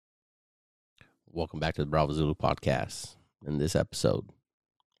Welcome back to the Bravo Zulu podcast. In this episode,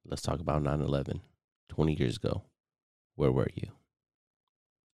 let's talk about 9/11. 20 years ago, where were you?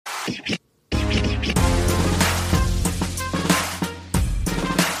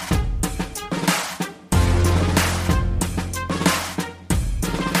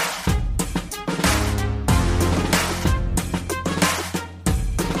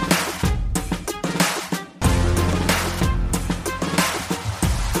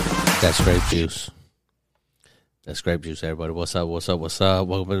 That's grape juice. That's grape juice, everybody. What's up?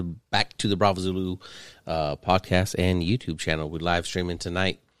 Welcome back to the Bravo Zulu podcast and YouTube channel. We're live streaming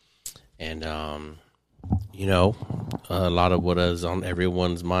tonight. And, a lot of what is on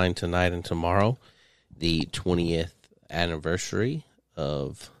everyone's mind tonight and tomorrow, the 20th anniversary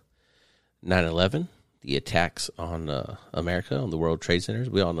of 9/11, the attacks on America, on the World Trade Centers.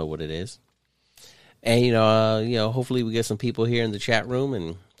 We all know what it is. And, hopefully we get some people here in the chat room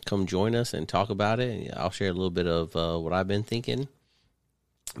and come join us and talk about it. I'll share a little bit of what I've been thinking.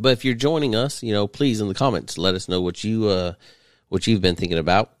 But if you're joining us, please in the comments let us know what you've been thinking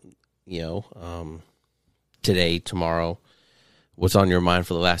about. Today, tomorrow, what's on your mind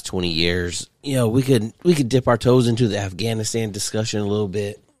for the last 20 years. We could dip our toes into the Afghanistan discussion a little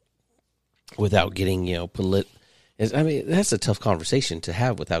bit without getting that's a tough conversation to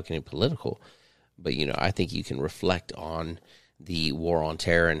have without getting political. But I think you can reflect on the war on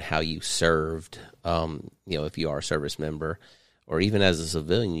terror and how you served, if you are a service member or even as a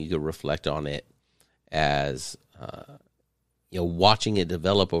civilian, you could reflect on it as, watching it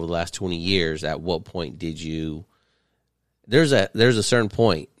develop over the last 20 years. At what point did you, there's a certain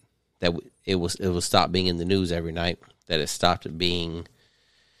point that it was stopped being in the news every night, that it stopped being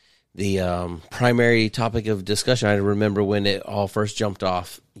the primary topic of discussion. I remember when it all first jumped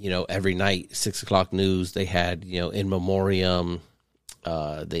off, every night, 6 o'clock news, they had, in memoriam,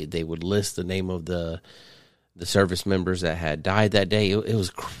 they would list the name of the service members that had died that day. It was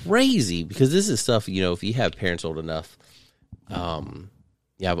crazy because this is stuff, if you have parents old enough,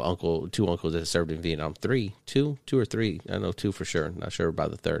 you have two uncles that served in Vietnam, two or three, I know two for sure, not sure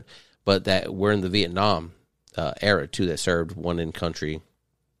about the third, but that were in the Vietnam era, two that served, one in country.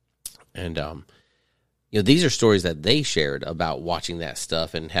 And, these are stories that they shared about watching that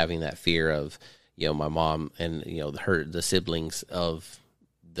stuff and having that fear of, my mom and, the siblings of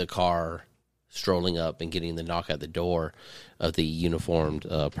the car strolling up and getting the knock at the door of the uniformed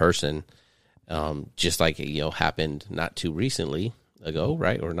person. Just like, happened not too recently ago,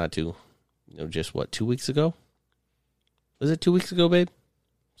 right? Or not too, just 2 weeks ago? Was it 2 weeks ago, babe?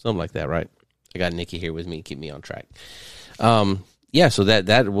 Something like that, right? I got Nikki here with me to keep me on track. Yeah, so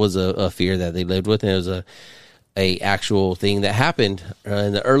that was a fear that they lived with, and it was a actual thing that happened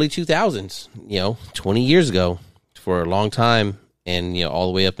in the early 2000s, 20 years ago, for a long time, and, all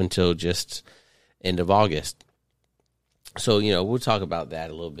the way up until just end of August. So, we'll talk about that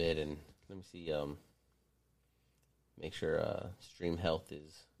a little bit, and let me see, make sure stream health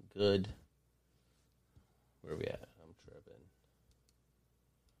is good. Where are we at? I'm tripping.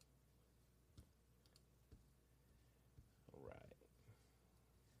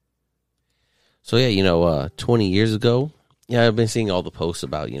 So, 20 years ago, I've been seeing all the posts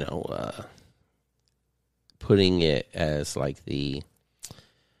about, putting it as like the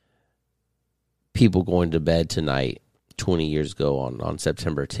people going to bed tonight 20 years ago on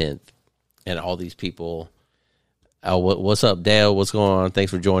September 10th. And all these people, what's up, Dale? What's going on?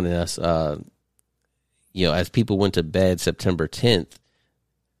 Thanks for joining us. As people went to bed September 10th,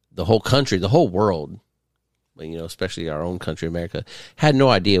 the whole country, the whole world, especially our own country, America, had no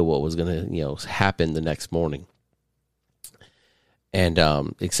idea what was going to, happen the next morning. And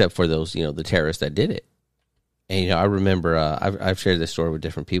except for those, the terrorists that did it. And, I remember I've shared this story with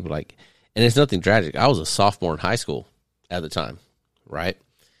different people, and it's nothing tragic. I was a sophomore in high school at the time, right?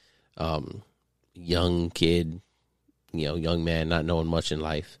 Young kid, young man, not knowing much in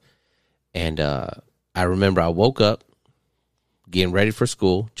life. And I remember I woke up getting ready for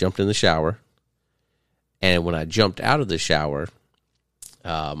school, jumped in the shower. And when I jumped out of the shower,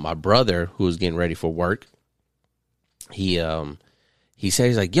 my brother, who was getting ready for work, he said,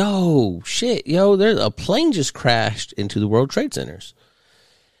 he's like, yo, shit, there's a plane just crashed into the World Trade Centers.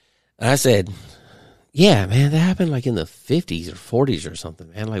 And I said, yeah, man, that happened like in the 50s or 40s or something,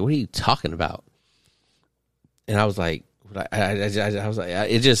 man. Like, what are you talking about? And I was like, I was like,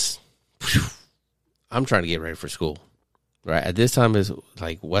 it just, I'm trying to get ready for school, right? At this time, it's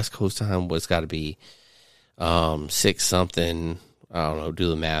like West Coast time was got to be 6 something. I don't know, do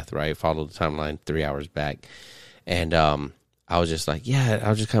the math, right? Follow the timeline 3 hours back. And I was just like,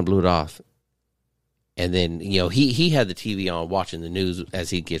 I just kind of blew it off. And then, he had the TV on watching the news as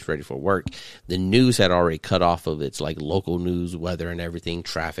he gets ready for work. The news had already cut off of its like local news, weather and everything,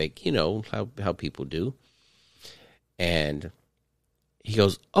 traffic, how people do. And he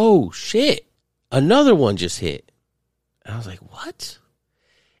goes, "Oh shit, another one just hit." And I was like, "What?"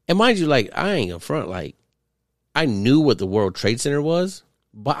 And mind you, like, I ain't gonna front, like, I knew what the World Trade Center was,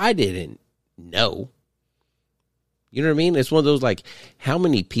 but I didn't know. You know what I mean? It's one of those, like, how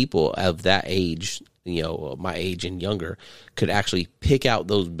many people of that age, my age and younger, could actually pick out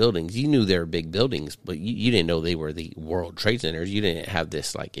those buildings? You knew they were big buildings, but you didn't know they were the World Trade Centers. You didn't have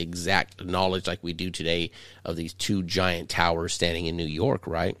this, like, exact knowledge like we do today of these two giant towers standing in New York,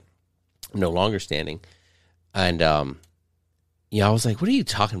 right? No longer standing. And, I was like, "What are you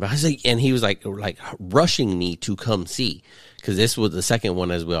talking about?" I was like, and he was like rushing me to come see, because this was the second one,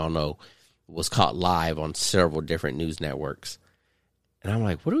 as we all know, was caught live on several different news networks. And I'm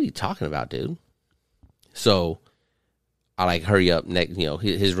like, "What are you talking about, dude?" So I like hurry up. Next,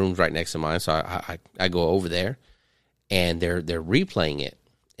 his room's right next to mine, so I go over there, and they're replaying it,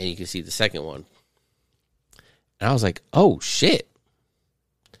 and you can see the second one. And I was like, "Oh shit!"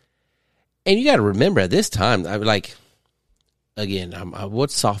 And you got to remember, at this time, I like. Again,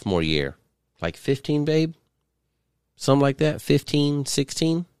 what's sophomore year? Like 15, babe? Something like that? 15,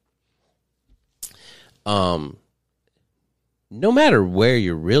 16? No matter where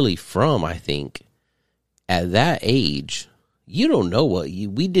you're really from, I think, at that age, you don't know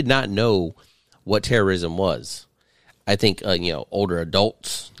we did not know what terrorism was. I think, older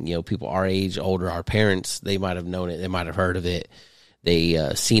adults, people our age, older, our parents, they might have known it. They might have heard of it.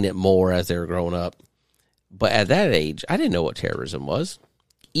 They seen it more as they were growing up. But at that age, I didn't know what terrorism was.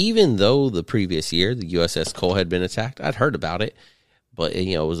 Even though the previous year, the USS Cole had been attacked, I'd heard about it. But,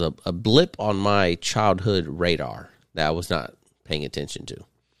 it was a blip on my childhood radar that I was not paying attention to.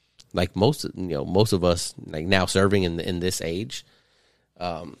 Like most of us, like now serving in this age.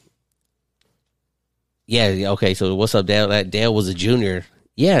 Okay, so what's up, Dale? Dale was a junior.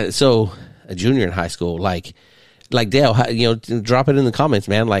 Yeah, so a junior in high school. Like Dale, drop it in the comments,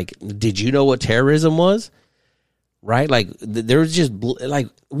 man. Like, did you know what terrorism was? Right? Like, there was just, like,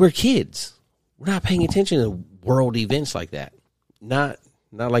 we're kids. We're not paying attention to world events like that. Not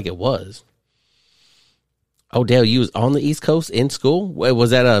like it was. Oh, Dale, you was on the East Coast in school?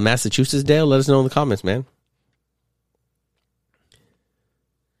 Was that Massachusetts, Dale? Let us know in the comments, man.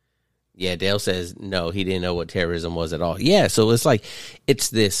 Yeah, Dale says, no, he didn't know what terrorism was at all. Yeah, so it's like, it's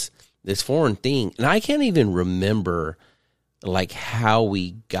this foreign thing. And I can't even remember, like, how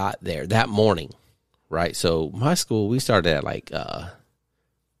we got there that morning. Right, so my school, we started at like, I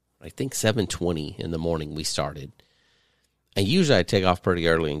think 7:20 in the morning we started. And usually I take off pretty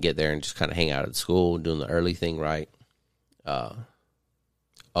early and get there and just kind of hang out at school, doing the early thing, right?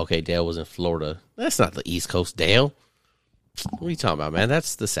 Okay, Dale was in Florida. That's not the East Coast, Dale. What are you talking about, man?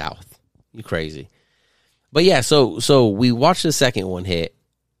 That's the South. You crazy. But yeah, so we watched the second one hit,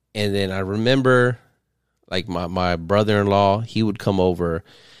 and then I remember, like, my brother-in-law, he would come over,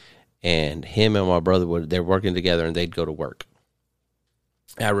 and him and my brother they're working together, and they'd go to work.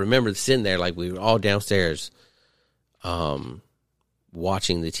 And I remember sitting there, like, we were all downstairs,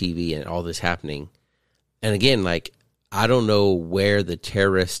 watching the TV and all this happening. And again, like, I don't know where the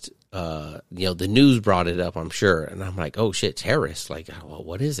terrorist, the news brought it up, I'm sure. And I'm like, oh shit, terrorists. Like, well,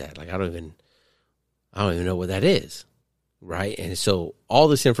 what is that? Like, I don't even know what that is. Right. And so all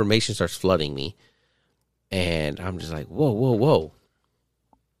this information starts flooding me, and I'm just like, whoa.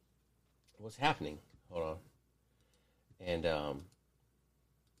 What's happening? Hold on. And,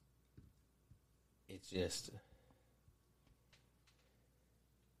 it's just,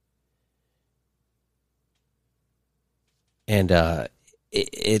 and,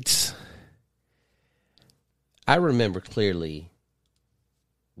 it's, I remember clearly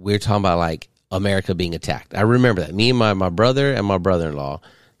we're talking about, like, America being attacked. I remember that. Me and my brother and my brother-in-law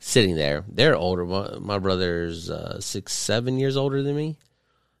sitting there. They're older. My brother's 6-7 years older than me.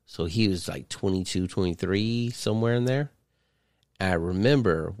 So he was like 22, 23, somewhere in there. And I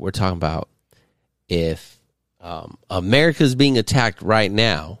remember we're talking about if America's being attacked right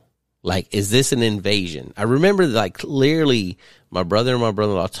now, like, is this an invasion? I remember, like, clearly my brother and my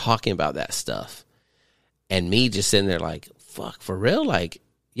brother-in-law talking about that stuff. And me just sitting there like, fuck, for real? Like,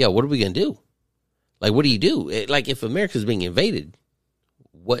 yeah, what are we going to do? Like, what do you do? Like, if America's being invaded,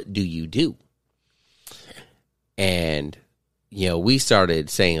 what do you do? And, we started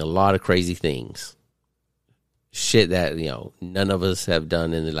saying a lot of crazy things. Shit that, none of us have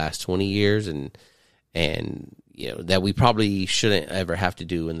done in the last 20 years and that we probably shouldn't ever have to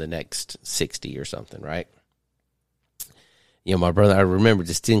do in the next 60 or something, right? My brother, I remember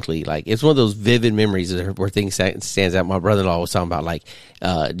distinctly, like, it's one of those vivid memories where things stands out. My brother-in-law was talking about, like,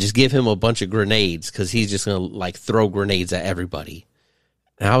 just give him a bunch of grenades because he's just going to, like, throw grenades at everybody.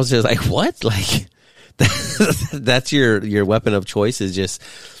 And I was just like, what? Like, that's your weapon of choice is just,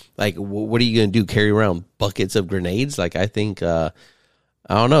 like, what are you going to do? Carry around buckets of grenades? Like, I think, I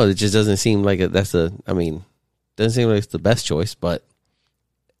don't know. It just doesn't seem like doesn't seem like it's the best choice, but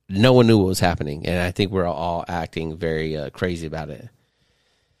no one knew what was happening, and I think we're all acting very crazy about it.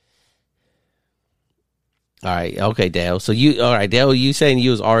 All right, okay, Dale. So Dale, you saying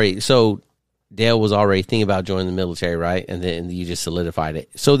you was already Dale was already thinking about joining the military, right? And then you just solidified it.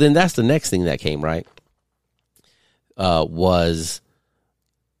 So then that's the next thing that came, right? Was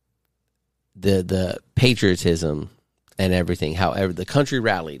the patriotism and everything. However, the country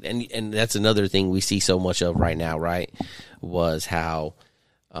rallied, and that's another thing we see so much of right now, right? Was how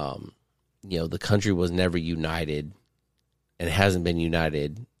the country was never united and hasn't been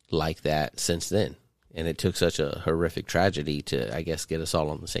united like that since then. And it took such a horrific tragedy to, I guess, get us all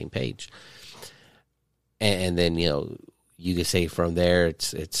on the same page. And then, you could say from there,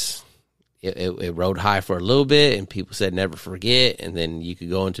 it rode high for a little bit and people said never forget. And then you could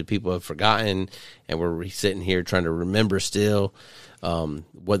go into people have forgotten, and we're sitting here trying to remember still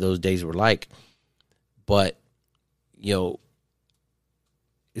what those days were like. But,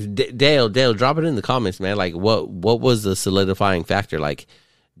 Dale, drop it in the comments, man. Like, what was the solidifying factor? Like,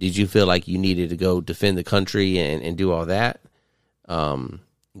 did you feel like you needed to go defend the country and do all that?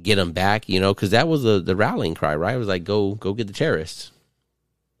 Get them back, because that was the rallying cry, right? It was like, go get the terrorists,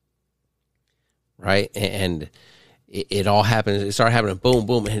 right? And it all happened. It started happening, boom,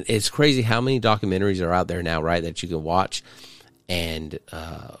 boom. And it's crazy how many documentaries are out there now, right, that you can watch. And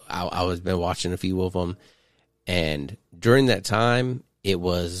I was been watching a few of them, and during that time, it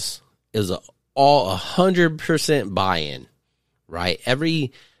was all 100% buy-in, right? The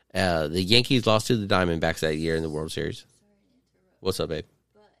Yankees lost to the Diamondbacks that year in the World Series. What's up, babe?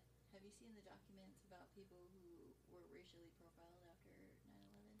 But have you seen the documents about people who were racially profiled after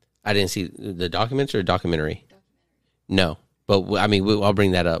 9/11? I didn't see the documents or documentary. No, but I mean, I'll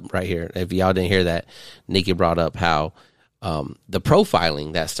bring that up right here. If y'all didn't hear that, Nikki brought up how the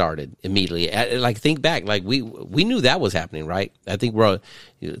profiling that started immediately. Like, think back, like we knew that was happening, right? I think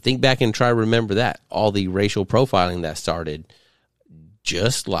think back and try to remember that, all the racial profiling that started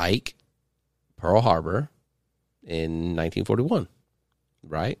just like Pearl Harbor in 1941,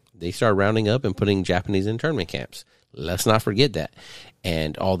 right? They started rounding up and putting Japanese in internment camps. Let's not forget that.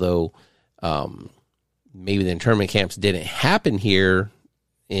 And although maybe the internment camps didn't happen here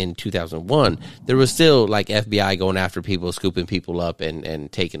in 2001, there was still like FBI going after people, scooping people up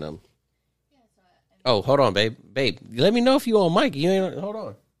and taking them. Oh, hold on, babe. Let me know if you on mic. You ain't. Hold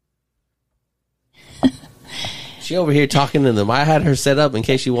on. She over here talking to them. I had her set up in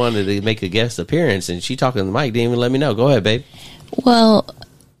case she wanted to make a guest appearance, and she talking to the mic. Didn't even let me know. Go ahead, babe. Well,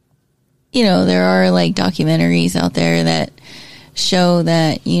 there are like documentaries out there that show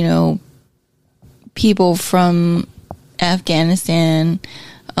that, people from Afghanistan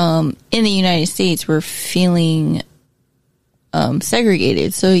in the United States were feeling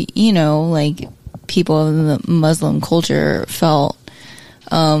segregated. So, like people in the Muslim culture felt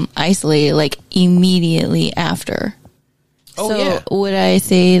isolated like immediately after. Oh, so yeah. Would I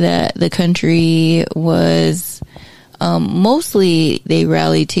say that the country was mostly they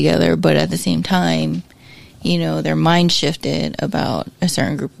rallied together, but at the same time, their mind shifted about a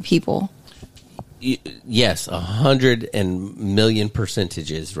certain group of people? Yes, 100,000,000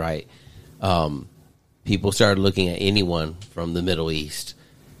 percentages, right? People started looking at anyone from the Middle East,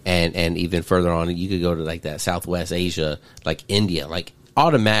 and even further on, you could go to like that Southwest Asia, like India, like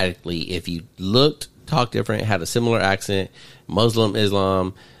automatically, if you looked, talked different, had a similar accent, Muslim,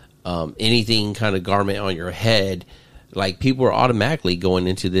 Islam, anything kind of garment on your head, like people are automatically going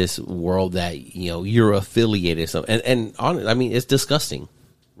into this world that you're affiliated. So, and I mean, it's disgusting,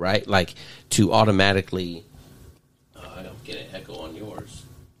 right? Like to automatically, I don't get an echo on yours.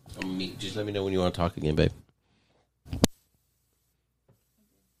 Just let me know when you want to talk again, babe.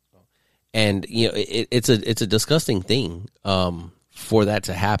 And it's a disgusting thing for that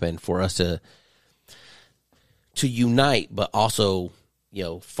to happen, for us to unite, but also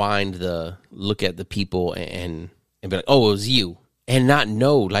look at the people and be like, oh, it was you, and not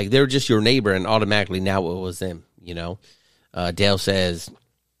know, like they're just your neighbor, and automatically now it was them. Dale says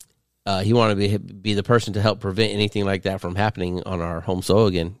he wanted to be the person to help prevent anything like that from happening on our home soil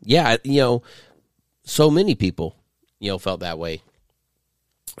again. Yeah, so many people felt that way.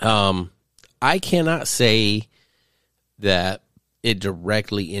 I cannot say that it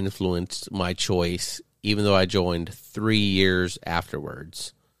directly influenced my choice even though I joined 3 years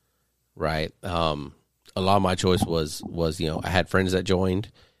afterwards, right? A lot of my choice was, I had friends that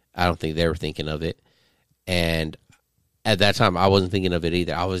joined. I don't think they were thinking of it. And at that time, I wasn't thinking of it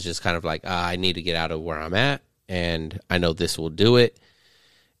either. I was just kind of like, I need to get out of where I'm at, and I know this will do it.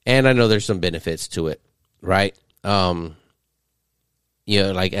 And I know there's some benefits to it, right? Like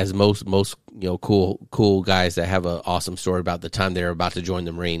as most cool guys that have an awesome story about the time they were about to join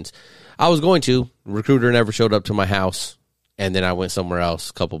the Marines. I was going to. Recruiter never showed up to my house, and then I went somewhere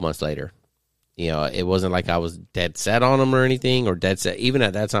else a couple months later. It wasn't like I was dead set on them or anything, or dead set. Even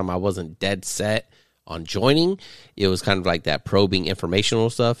at that time, I wasn't dead set on joining. It was kind of like that probing informational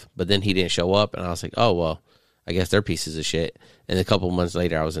stuff, but then he didn't show up, and I was like, oh, well, I guess they're pieces of shit. And a couple months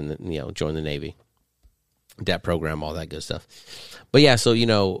later, I was in joined the Navy. That program, all that good stuff. But yeah, so,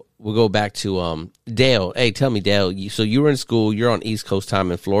 we'll go back to Dale. Hey, tell me, Dale, so you were in school, you're on East Coast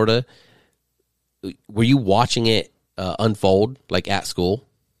time in Florida. Were you watching it unfold, like at school?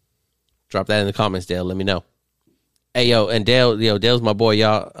 Drop that in the comments, Dale. Let me know. Hey, yo, and Dale, Dale's my boy,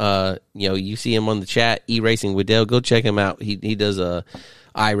 y'all. You see him on the chat, E-Racing with Dale. Go check him out. He does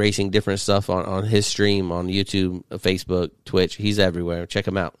iRacing, different stuff on his stream, on YouTube, Facebook, Twitch. He's everywhere. Check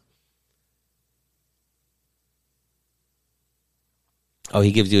him out. Oh,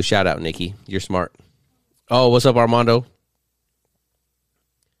 he gives you a shout out, Nikki. You're smart. Oh, what's up, Armando?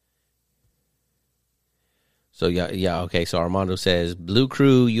 So, yeah, okay. So, Armando says, Blue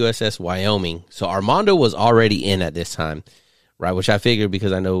Crew, USS Wyoming. So, Armando was already in at this time, right? Which I figured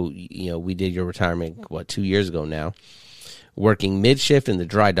because I know, we did your retirement, 2 years ago now. Working mid-shift in the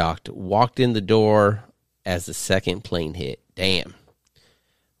dry dock. Walked in the door as the second plane hit. Damn.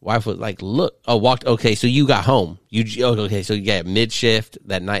 Wife was like, look. Oh, walked. Okay, so you got home. Okay, so you got mid-shift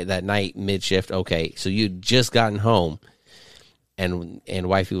that night mid-shift. Okay, so you just gotten home. And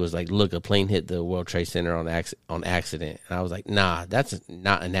wifey was like, look, a plane hit the World Trade Center on accident. And I was like, nah, that's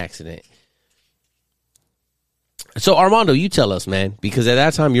not an accident. So, Armando, you tell us, man, because at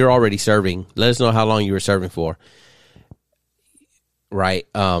that time you're already serving. Let us know how long you were serving for. Right?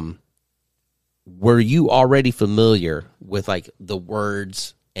 Were you already familiar with, like, the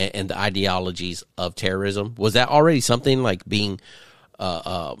words and the ideologies of terrorism? Was that already something, like, being,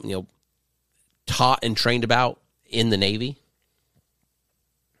 taught and trained about in the Navy?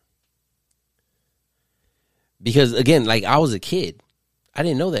 Because, again, like, I was a kid. I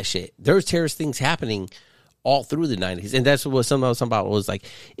didn't know that shit. There was terrorist things happening all through the 90s. And that's what something I was talking about was, like,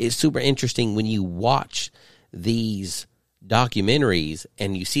 it's super interesting when you watch these documentaries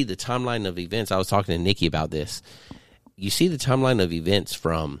and you see the timeline of events. I was talking to Nikki about this. You see the timeline of events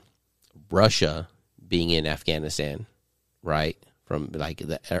from Russia being in Afghanistan, right? From, like,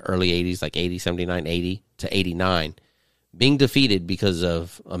 the early 80s, like 80, 79, 80 to 89. Being defeated because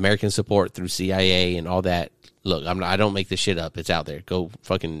of American support through CIA and all that. Look, I don't make this shit up. It's out there. Go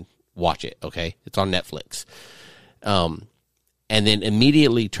fucking watch it, okay? It's on Netflix. And then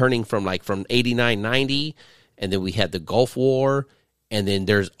immediately turning from 89, 90, and then we had the Gulf War, and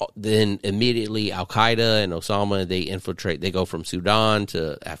then immediately Al-Qaeda and Osama, they infiltrate. They go from Sudan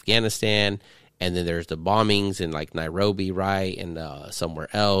to Afghanistan, and then there's the bombings in, like, Nairobi, right, and somewhere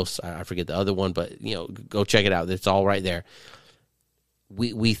else. I forget the other one, but, go check it out. It's all right there.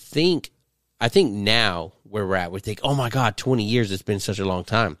 I think now where we're at, we think, oh my God, 20 years, it's been such a long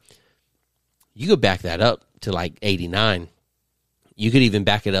time. You could back that up to like 89. You could even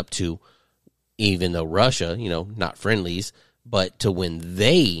back it up to, even though Russia, not friendlies, but to when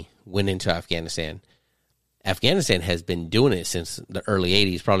they went into Afghanistan. Afghanistan has been doing it since the early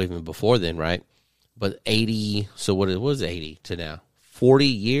 80s, probably even before then, right? But 80, so what it was 80 to now? 40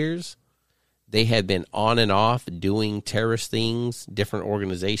 years? They had been on and off doing terrorist things, different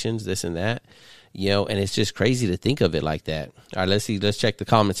organizations, this and that, and it's just crazy to think of it like that. All right, let's see. Let's check the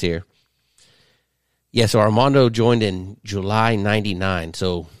comments here. Yeah, so Armando joined in July 99,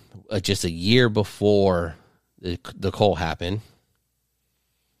 so just a year before the Cole happened.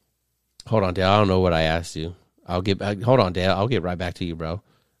 Hold on, Dale. I don't know what I asked you. Hold on, Dale. I'll get right back to you, bro.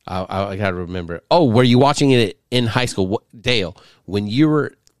 I got to remember. Oh, were you watching it in high school? Dale, when you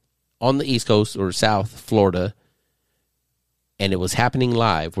were on the East Coast or South Florida, and it was happening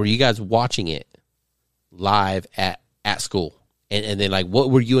live, were you guys watching it live at school? And then, like,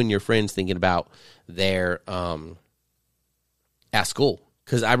 what were you and your friends thinking about there at school?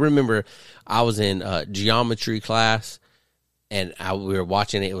 Because I remember I was in geometry class, and we were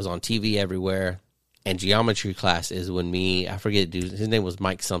watching it. It was on TV everywhere. And geometry class is when I forget, dude, his name was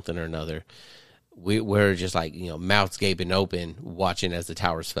Mike something or another. We're just like, mouths gaping open watching as the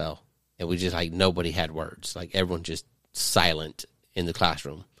towers fell. And we just, like, nobody had words. Like, everyone just silent in the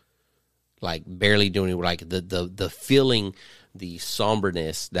classroom. like barely doing it. Like the feeling, the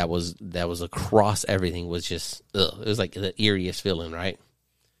somberness that was across everything was just, ugh. It was like the eeriest feeling, right?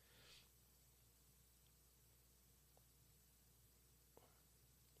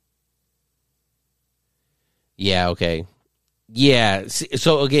 Yeah. Okay. Yeah.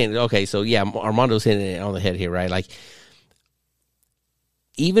 So again, okay. So yeah, Armando's hitting it on the head here, right? Like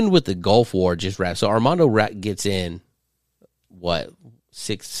even with the Gulf War just wrapped. So Armando gets in what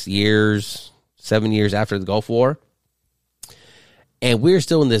 6 years, 7 years after the Gulf War, and we're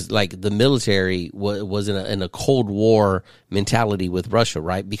still in this, like the military was in a Cold War mentality with Russia,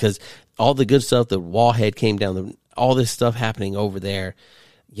 right? Because all the good stuff, the wall had came down, all this stuff happening over there.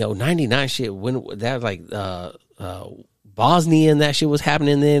 99 shit, when that was like Bosnia and that shit was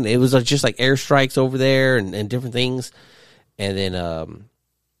happening then. It was just like airstrikes over there and different things. And then,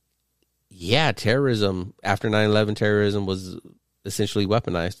 terrorism, after 9/11, terrorism was essentially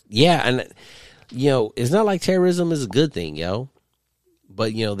weaponized. Yeah, and, it's not like terrorism is a good thing,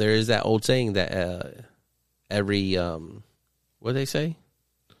 But, there is that old saying that every, what do they say?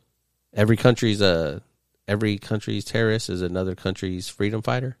 Every country's terrorist is another country's freedom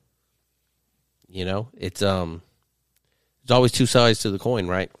fighter. It's always two sides to the coin,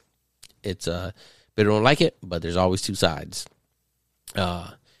 right? It's they don't like it, but there's always two sides.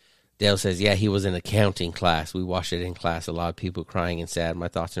 Dale says, yeah, he was in accounting class. We watched it in class. A lot of people crying and sad. My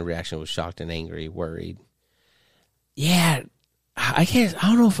thoughts and reaction was shocked and angry, worried. Yeah, I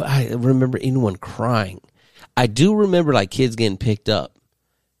don't know if I remember anyone crying. I do remember like kids getting picked up,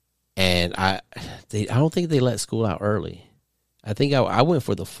 and I don't think they let school out early. I think I went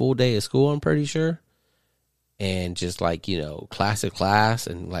for the full day of school, I'm pretty sure. And just like, class to class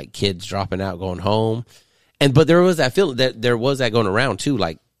and like kids dropping out, going home. But there was that feeling that there was that going around too,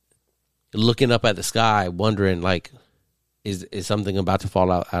 like looking up at the sky, wondering like, is something about to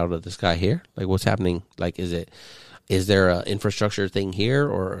fall out of the sky here? Like what's happening? Like, is there a infrastructure thing here,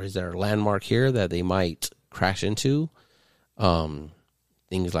 or is there a landmark here that they might crash into?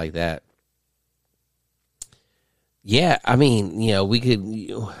 Things like that. Yeah, I mean, we could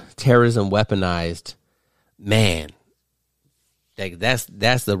terrorism weaponized, man. Like that's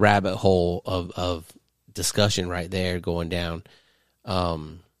the rabbit hole of discussion right there going down.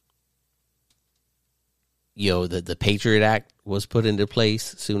 The Patriot Act was put into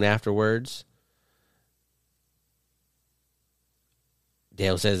place soon afterwards.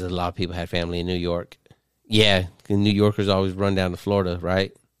 Dale says that a lot of people had family in New York. Yeah, New Yorkers always run down to Florida,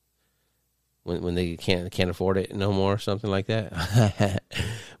 right? When they can't afford it no more, something like that.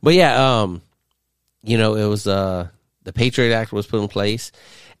 But yeah, it was the Patriot Act was put in place,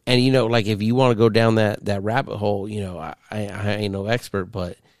 and like if you want to go down that rabbit hole, I ain't no expert,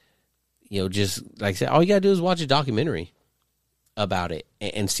 but just like I said, all you gotta do is watch a documentary about it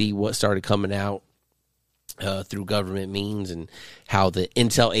and see what started coming out through government means, and how the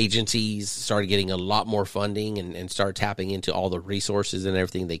intel agencies started getting a lot more funding and started tapping into all the resources and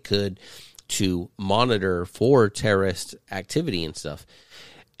everything they could to monitor for terrorist activity and stuff.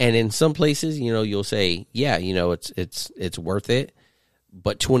 And in some places, you'll say, yeah, it's worth it.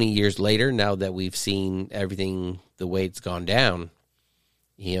 But 20 years later, now that we've seen everything the way it's gone down,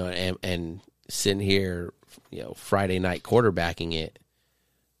 and sitting here, Friday night quarterbacking it,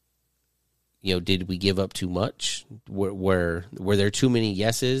 did we give up too much? Were there too many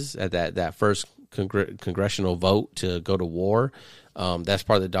yeses at that first congressional vote to go to war? That's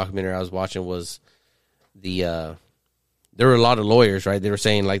part of the documentary I was watching. Was there were a lot of lawyers, right? They were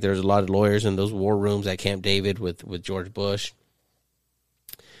saying like there's a lot of lawyers in those war rooms at Camp David with George Bush,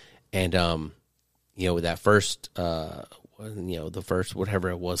 and with that first the first whatever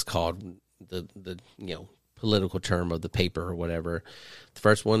it was called, the political term of the paper or whatever, the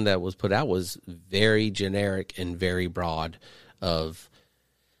first one that was put out was very generic and very broad. Of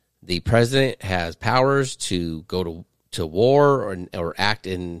the president has powers to go to war or act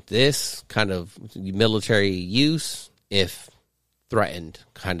in this kind of military use if threatened,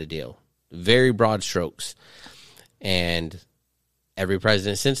 kind of deal. Very broad strokes. And every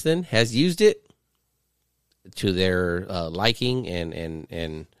president since then has used it to their liking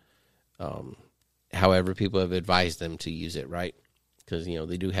and however people have advised them to use it, right? Because,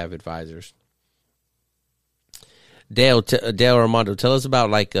 they do have advisors. Dale Armando, tell us about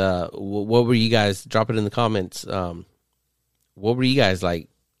like what were you guys, drop it in the comments. What were you guys like?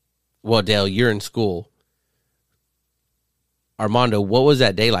 Well, Dale, you're in school. Armando, what was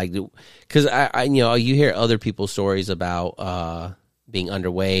that day like? Because I you hear other people's stories about being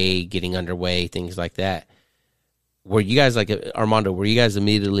underway, getting underway, things like that. Were you guys like, Armando? Were you guys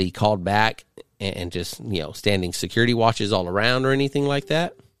immediately called back and just standing security watches all around or anything like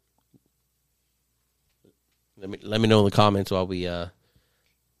that? Let me know in the comments while we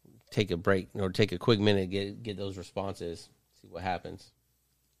take a break or take a quick minute, get those responses, see what happens.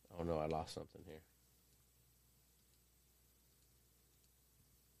 Oh no, I lost something here.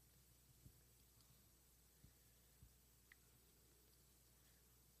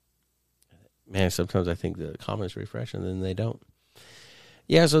 Man, sometimes I think the comments refresh and then they don't.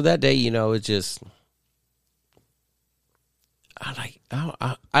 Yeah, so that day, it's just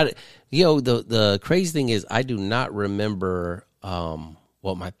the crazy thing is I do not remember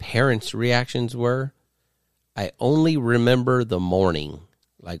what my parents' reactions were. I only remember the morning,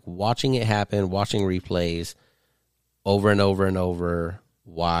 like watching it happen, watching replays over and over and over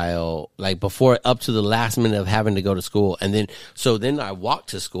while like before up to the last minute of having to go to school. And then I walked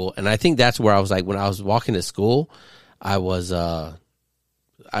to school, and I think that's where I was like, when I was walking to school, I was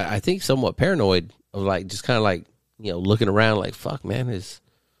I think somewhat paranoid of like just kind of like, looking around like, fuck man, is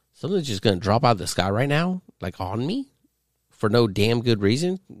something just gonna drop out of the sky right now, like on me for no damn good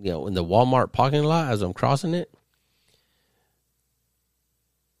reason, in the Walmart parking lot as I'm crossing it.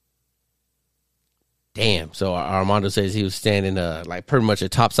 Damn. So Armando says he was standing like pretty much a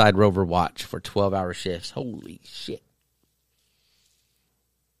topside rover watch for 12-hour shifts. Holy shit.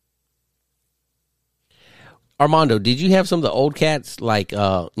 Armando, did you have some of the old cats like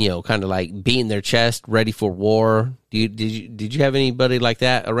kind of like beating their chest, ready for war? Did you have anybody like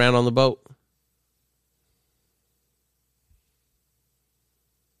that around on the boat?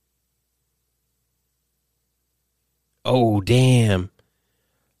 Oh, damn.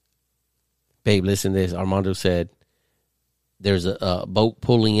 Babe, listen to this. Armando said there's a boat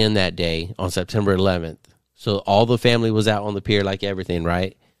pulling in that day on September 11th. So all the family was out on the pier like everything,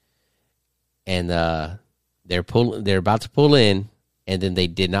 right? And they're about to pull in, and then they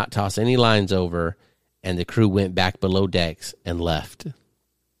did not toss any lines over, and the crew went back below decks and left.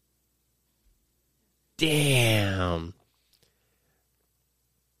 Damn.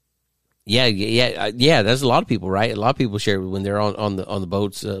 Yeah. There's a lot of people, right? A lot of people share when they're on the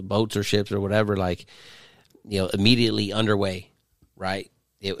boats or ships or whatever. Like, immediately underway, right?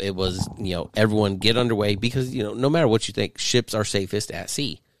 It was everyone get underway because no matter what you think, ships are safest at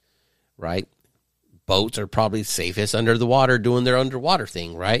sea, right? Boats are probably safest under the water doing their underwater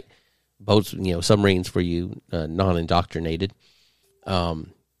thing, right? Boats, submarines for you non-indoctrinated.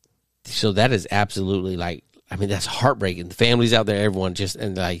 So that is absolutely like. I mean, that's heartbreaking. The families out there, everyone just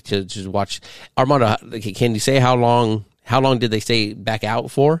watch. Armando, can you say how long did they stay back out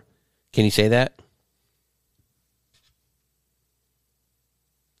for? Can you say that?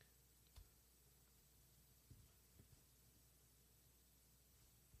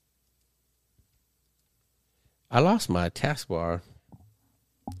 I lost my taskbar.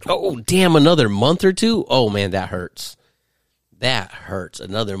 Oh, damn, another month or two? Oh, man, that hurts. That hurts.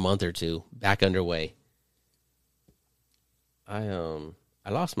 Another month or two back underway. I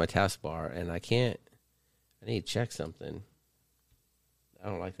lost my taskbar and I need to check something. I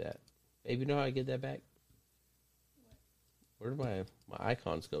don't like that. Babe, you know how I get that back? Where do my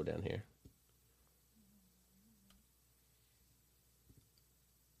icons go down here?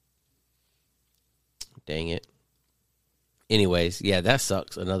 Dang it. Anyways, yeah, that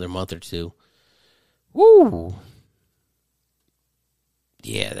sucks. Another month or two. Woo!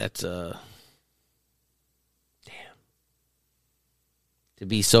 Yeah, that's to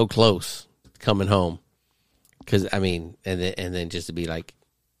be so close coming home, because I mean, and then just to be like,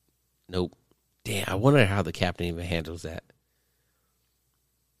 nope. Damn, I wonder how the captain even handles that.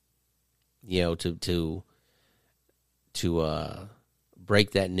 To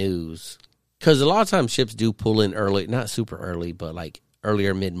break that news, because a lot of times ships do pull in early, not super early, but like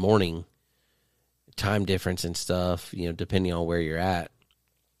earlier mid morning, time difference and stuff. Depending on where you're at.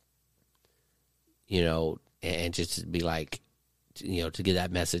 And just to be like. To get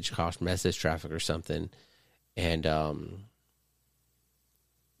that message, cost message traffic or something, and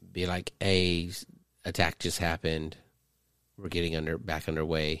be like, "A attack just happened. We're getting back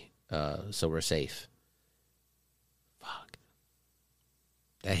underway, so we're safe." Fuck,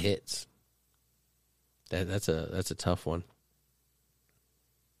 that hits. That's a tough one.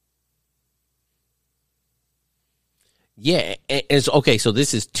 Yeah, it's okay. So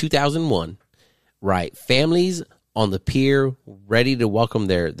this is 2001, right? Families on the pier, ready to welcome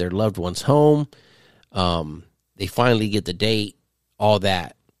their loved ones home. They finally get the date, all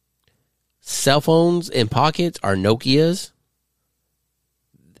that. Cell phones in pockets are Nokias.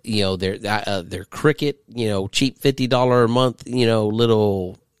 They're Cricket, cheap $50 a month,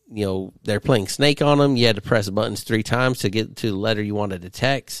 little, they're playing Snake on them. You had to press buttons 3 times to get to the letter you wanted to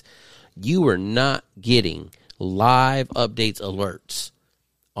text. You were not getting live updates alerts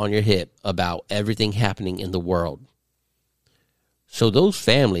on your hip about everything happening in the world. So those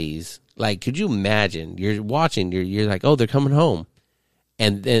families, like, could you imagine? You're watching, you're like, oh, they're coming home,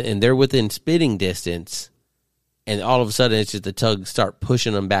 and they're within spitting distance, and all of a sudden it's just the tugs start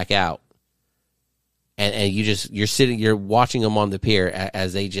pushing them back out, and you're watching them on the pier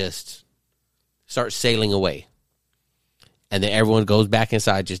as they just start sailing away, and then everyone goes back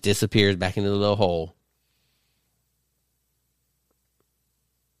inside, just disappears back into the little hole.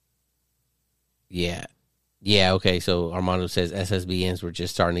 Yeah. Yeah, okay, so Armando says SSBNs were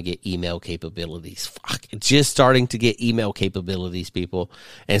just starting to get email capabilities. Fuck, just starting to get email capabilities, people.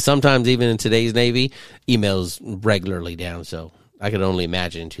 And sometimes even in today's Navy, emails regularly down, so I could only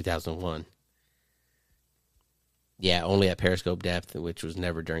imagine in 2001. Yeah, only at periscope depth, which was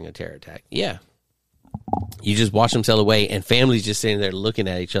never during a terror attack. Yeah. You just watch them sail away, and families just sitting there looking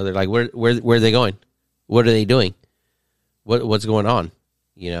at each other like, where are they going? What are they doing? What's going on?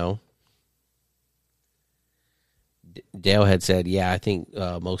 You know? Dale had said, yeah, I think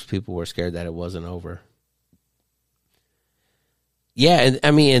most people were scared that it wasn't over. Yeah,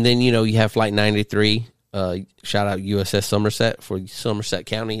 and then, you have Flight 93. Shout out USS Somerset for Somerset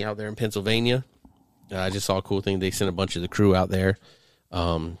County out there in Pennsylvania. I just saw a cool thing. They sent a bunch of the crew out there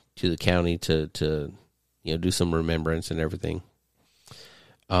to the county to do some remembrance and everything.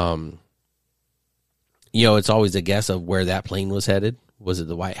 It's always a guess of where that plane was headed. Was it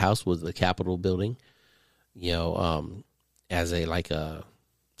the White House? Was it the Capitol building? As a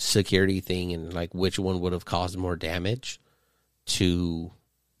security thing, and like which one would have caused more damage to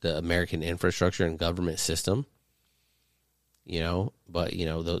the American infrastructure and government system, but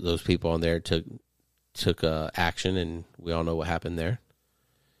those people on there took action, and we all know what happened there.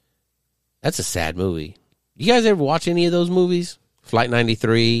 That's a sad movie. You guys ever watch any of those movies? Flight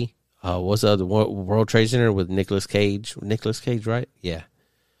 93, what's the other, World Trade Center with Nicolas Cage, right? Yeah.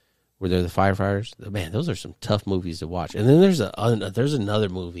 Where they're the firefighters. Man, those are some tough movies to watch. And then there's another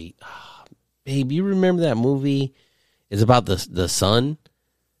movie. Oh, babe, you remember that movie? It's about the son.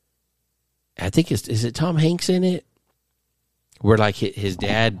 I think is it Tom Hanks in it? Where like his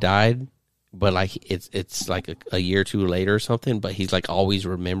dad died, but like it's like a year or two later or something. But he's like always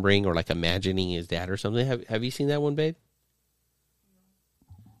remembering or like imagining his dad or something. Have you seen that one, babe?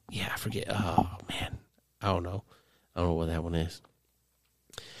 Yeah, I forget. Oh man, I don't know what that one is.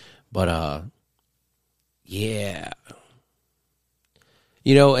 But, yeah.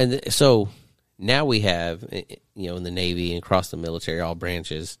 And so now we have, in the Navy and across the military, all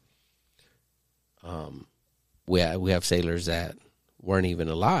branches, we have sailors that weren't even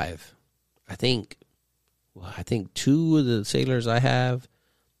alive. I think two of the sailors I have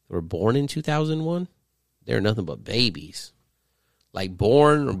were born in 2001. They're nothing but babies. Like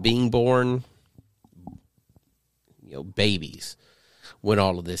born or being born, babies. When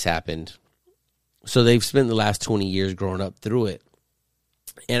all of this happened. So they've spent the last 20 years growing up through it.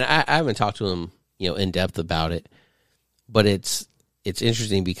 And I haven't talked to them, in depth about it. But it's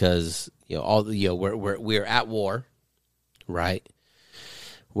interesting because, we're at war, right?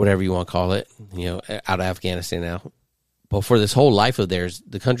 Whatever you want to call it, out of Afghanistan now. But for this whole life of theirs,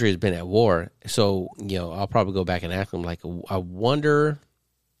 the country has been at war. So, I'll probably go back and ask them, like, I wonder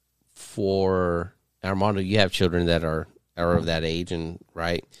for Armando, you have children that are of that age, and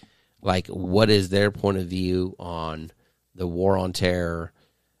right, like what is their point of view on the war on terror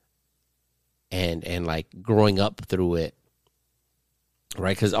and like growing up through it,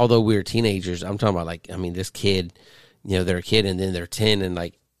 right? Because although we were teenagers, I'm talking about this kid, they're a kid and then they're 10, and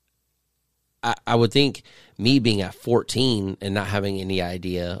like I would think me being at 14 and not having any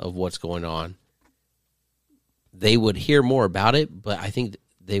idea of what's going on, they would hear more about it, but I think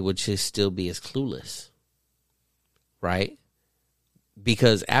they would just still be as clueless. Right?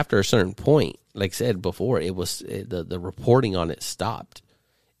 Because after a certain point, like I said before, it was the reporting on it stopped.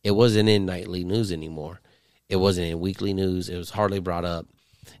 It wasn't in nightly news anymore. It wasn't in weekly news. It was hardly brought up.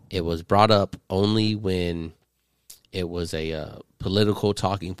 It was brought up only when it was a political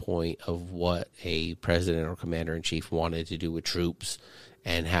talking point of what a president or commander-in-chief wanted to do with troops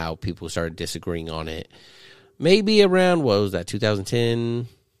and how people started disagreeing on it. Maybe around, what was that, 2010?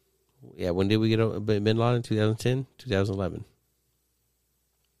 Yeah, when did we get Bin Laden? 2010? 2011.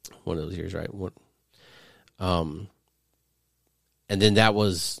 One of those years, right? And then that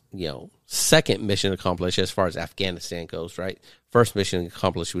was, second mission accomplished as far as Afghanistan goes, right? First mission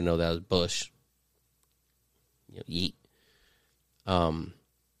accomplished, we know that was Bush. Yeet.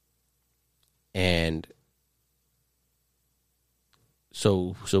 And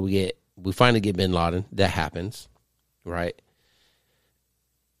so we finally get Bin Laden. That happens, right?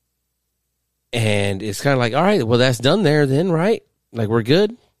 And it's kind of like, all right, well, that's done there then, right? Like, we're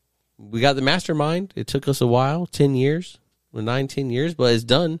good. we got the mastermind. It took us a while, 10 years, 10 years, but it's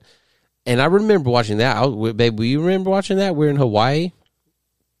done. And I remember watching that. Babe, you remember watching that? We're in Hawaii,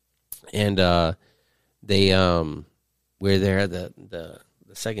 and we're there at the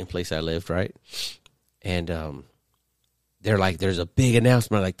second place I lived, right? And they're like, there's a big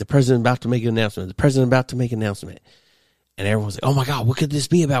announcement, like the president about to make an announcement. The president about to make an announcement. And everyone's like, oh my God, what could this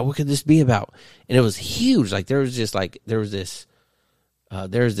be about? What could this be about? And it was huge. Like, there's this, like,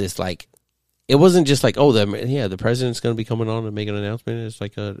 it wasn't just like, oh, the president's going to be coming on and make an announcement. It's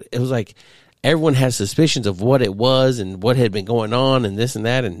like, it was like everyone had suspicions of what it was and what had been going on and this and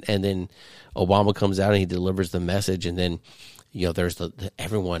that. And then Obama comes out and he delivers the message. And then, there's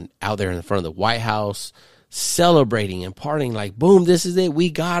everyone out there in the front of the White House celebrating and partying, like, boom, this is it. We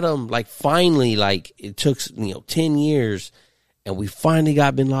got him. Like, finally, like, it took, 10 years and we finally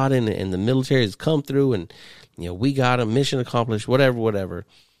got bin Laden, and the military has come through, and, we got him, mission accomplished, whatever.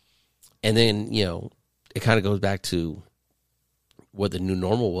 And then, it kind of goes back to what the new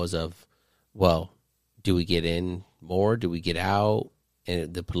normal was of, well, do we get in more? Do we get out?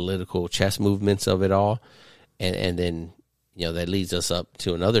 And the political chess movements of it all. And then, that leads us up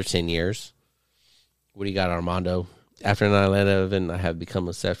to another 10 years. What do you got, Armando? After 9/11, I have become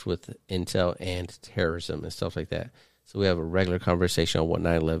obsessed with intel and terrorism and stuff like that. So we have a regular conversation on what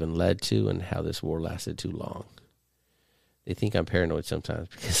 9/11 led to and how this war lasted too long. They think I'm paranoid sometimes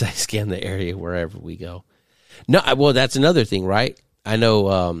because I scan the area wherever we go. No, well, that's another thing, right? I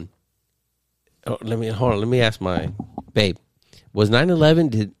know. Let me ask my babe. Was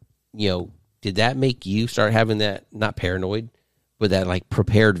 9/11, did that make you start having that, not paranoid, but that like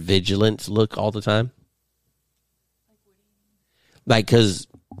prepared vigilance look all the time? Like, because,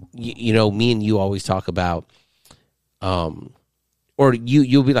 me and you always talk about, or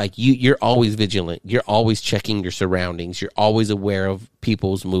you'll be like, you're always vigilant. You're always checking your surroundings. You're always aware of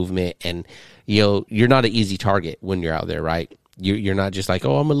people's movement. And, you're not an easy target when you're out there, right? You're not just like,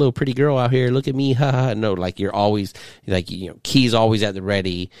 oh, I'm a little pretty girl out here. Look at me. Ha ha. No, like, you're always like, keys always at the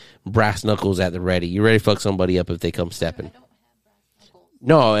ready, brass knuckles at the ready. You're ready to fuck somebody up if they come stepping. I don't have brass knuckles.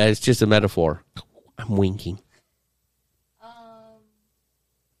 No, it's just a metaphor. I'm winking.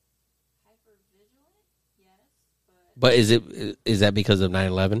 But is that because of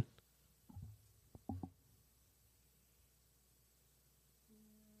 9/11?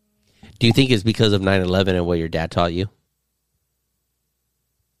 Do you think it's because of 9/11 and what your dad taught you?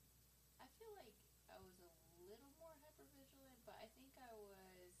 I feel like I was a little more hypervigilant, but I think I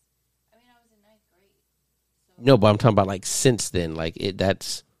was in ninth grade. So no, but I'm talking about like since then, like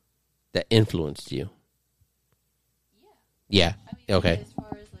that influenced you. Yeah. Okay. As far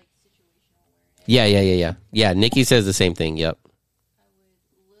as like situational awareness. Yeah. Nikki says the same thing. Yep. I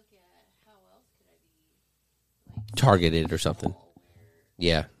would look at how else could I be like targeted or something.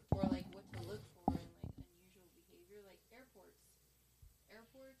 Yeah. Or like what to look for in like unusual behavior, like airports.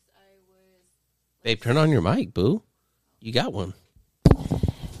 I was. Babe, turn on your mic, boo. You got one.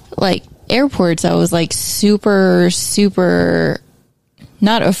 Like airports, I was like super, super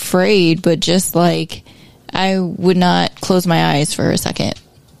not afraid, but just like I would not close my eyes for a second.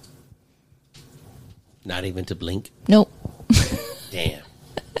 Not even to blink? Nope. Damn.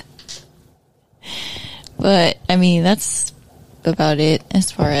 But, that's about it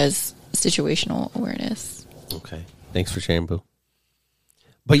as far as situational awareness. Okay. Thanks for sharing, boo.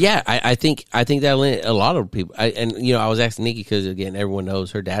 But yeah, I think that a lot of people, I was asking Nikki because, again, everyone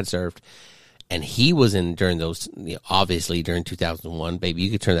knows her dad served. And he was in during those, obviously during 2001. Baby,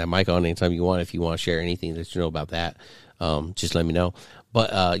 you could turn that mic on anytime you want if you want to share anything that you know about that. Just let me know.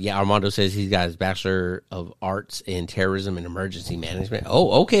 But, Armando says he's got his Bachelor of Arts in Terrorism and Emergency Management.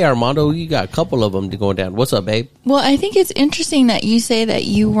 Oh, okay, Armando, you got a couple of them going down. What's up, babe? Well, I think it's interesting that you say that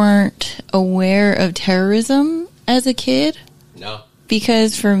you weren't aware of terrorism as a kid. No.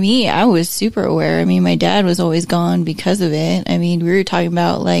 Because for me, I was super aware. My dad was always gone because of it. We were talking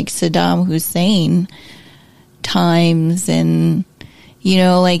about like Saddam Hussein times and,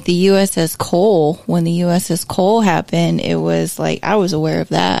 like the USS Cole. When the USS Cole happened, it was like I was aware of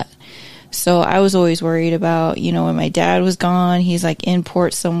that. So I was always worried about, when my dad was gone, he's like in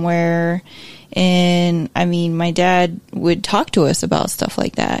port somewhere. And my dad would talk to us about stuff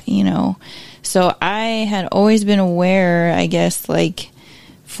like that, So I had always been aware, I guess, like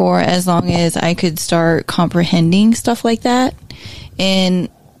for as long as I could start comprehending stuff like that. And,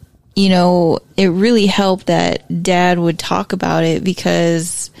 it really helped that Dad would talk about it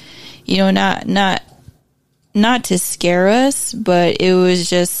because, not to scare us, but it was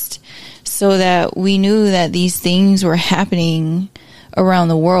just so that we knew that these things were happening around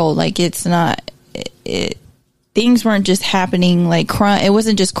the world. Like it's not, things weren't just happening like crime. It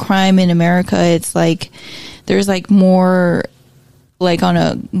wasn't just crime in America. It's like there's like more like on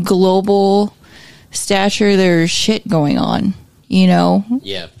a global stature. There's shit going on, you know?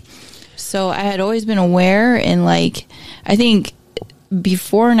 Yeah. So I had always been aware, and like I think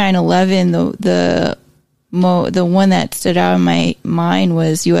before 9/11, the one that stood out in my mind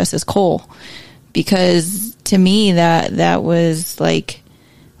was USS Cole, because to me that was like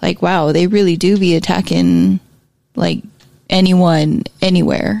wow, they really do be attacking like anyone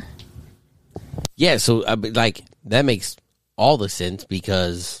anywhere. Yeah, so like that makes all the sense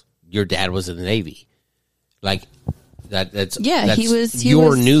because your dad was in the Navy. Like that's he was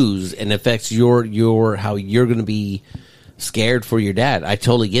your news and affects your how you're going to be scared for your dad. I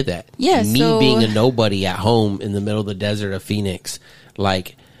totally get that. Yeah, me being a nobody at home in the middle of the desert of Phoenix,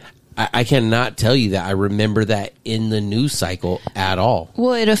 like I cannot tell you that I remember that in the news cycle at all.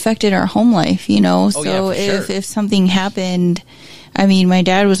 Well, it affected our home life, you know. Oh, so yeah, for sure. if something happened, I mean, my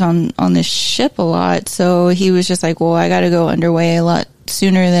dad was on the ship a lot, so he was just like, well, I got to go underway a lot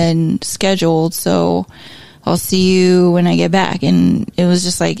sooner than scheduled, so I'll see you when I get back. And it was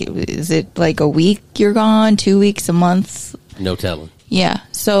just like, is it like a week you're gone, 2 weeks, a month? No telling. Yeah.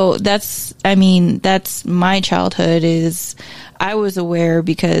 So that's my childhood. Is I was aware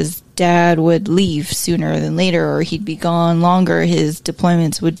because dad would leave sooner than later, or he'd be gone longer. His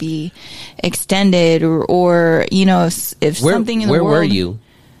deployments would be extended, or you know, if something in the world. Where were you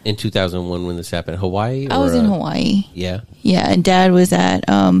in 2001 when this happened? Hawaii? I was in Hawaii. Yeah. Yeah. And dad was at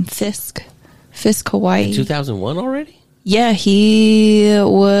Fisk, Hawaii. In 2001 already? Yeah. He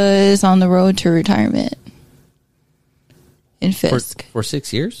was on the road to retirement in Fisk. For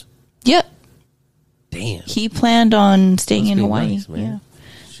 6 years? Yep. Damn. He planned on staying Must in be Hawaii. nice, man. Yeah.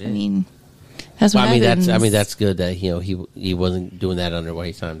 Shit. I mean, that's what happens. that's good that he wasn't doing that under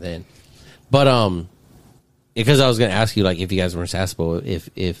Hawaii time then. But because I was going to ask you, like, if you guys were in Sasebo,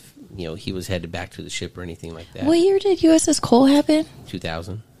 if he was headed back to the ship or anything like that. What year did USS Cole happen?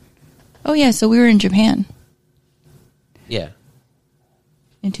 2000. Oh yeah, so we were in Japan Yeah.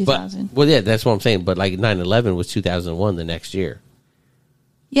 in 2000. Well, yeah, that's what I'm saying. But like 9/11 was 2001 the next year.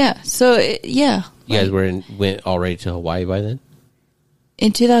 Yeah. So yeah, You guys went already to Hawaii by then?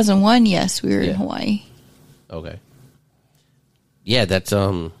 in 2001. Yes, we were in Hawaii. Okay. Yeah, that's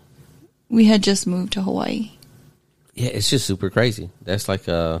We had just moved to Hawaii. yeah, it's just super crazy. That's like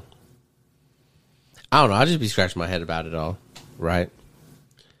I don't know. I'll just be scratching my head about it all, right?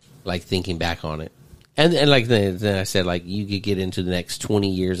 Like thinking back on it, and like then I said, like you could get into the next 20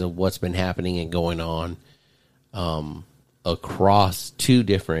 years of what's been happening and going on, across two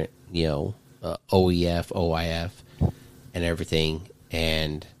different, OEF, OIF, and everything,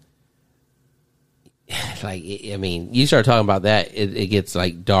 and like I mean, you start talking about that, it gets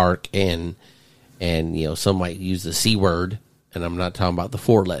like dark and some might use the C word, and I'm not talking about the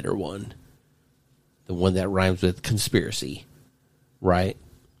 4-letter one. The one that rhymes with conspiracy, right?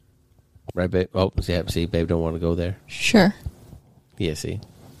 Right, babe? Oh, see, babe don't want to go there. Sure. Yeah, see.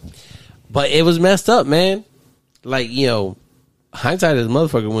 But it was messed up, man. Like, hindsight is a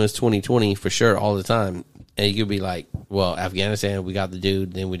motherfucker when it's 2020 for sure all the time. And you could be like, well, Afghanistan, we got the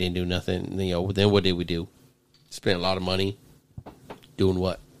dude, then we didn't do nothing. Then what did we do? Spent a lot of money. Doing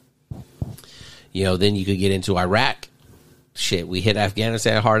what? Then you could get into Iraq. Shit, we hit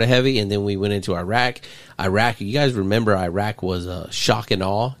Afghanistan hard and heavy, and then we went into Iraq. You guys remember Iraq was shock and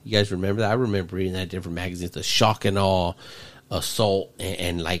awe? You guys remember that? I remember reading that in different magazines, the shock and awe assault,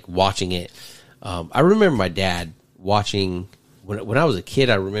 and like watching it. I remember my dad watching, when I was a kid,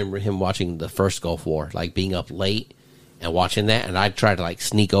 I remember him watching the first Gulf War, like being up late and watching that, and I'd try to like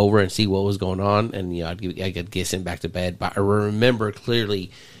sneak over and see what was going on, and I could get sent back to bed. But I remember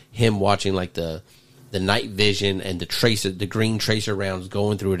clearly him watching like the night vision and the green tracer rounds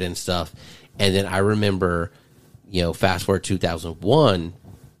going through it and stuff. And then I remember, fast forward 2001,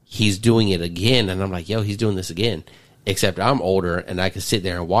 he's doing it again. And I'm like, yo, he's doing this again. Except I'm older and I can sit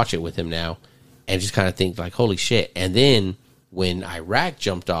there and watch it with him now and just kind of think like, holy shit. And then when Iraq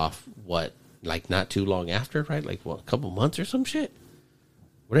jumped off, not too long after, right? Like, a couple months or some shit?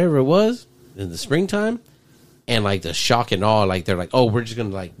 Whatever it was in the springtime. And like the shock and awe, like they're like, oh, we're just gonna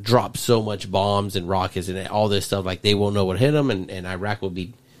like drop so much bombs and rockets and all this stuff, like they won't know what hit them, and Iraq will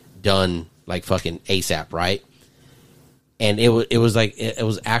be done like fucking ASAP, right? And it was like it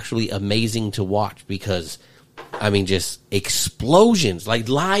was actually amazing to watch because, I mean, just explosions, like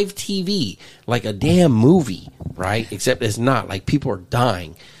live TV, like a damn movie, right? Except it's not, like people are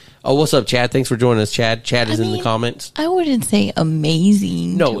dying. Oh, what's up, Chad? Thanks for joining us, Chad. Chad is in the comments. I wouldn't say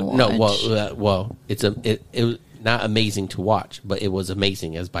amazing. No. Well, it was not amazing to watch, but it was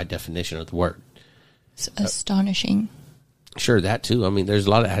amazing as by definition of the word. It's astonishing. Sure, that too. I mean, there's a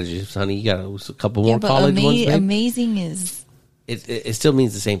lot of adjectives, honey. You got a couple more But college ones, babe. amazing is It still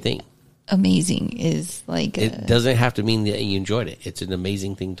means the same thing. amazing is like It doesn't have to mean that you enjoyed it. It's an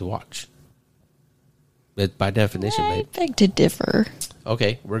amazing thing to watch. But by definition, I babe. beg to differ.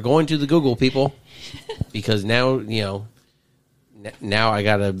 Okay, we're going to the Google, people, because now now I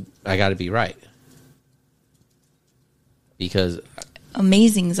gotta be right, because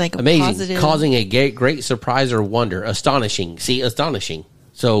Amazing is like a amazing, positive. causing a great surprise or wonder, astonishing. See, astonishing.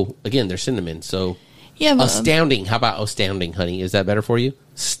 So again, they're synonyms. So Yeah, but astounding. How about astounding, honey? Is that better for you?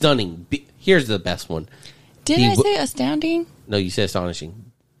 Stunning. Here's the best one. did I say astounding? No, you said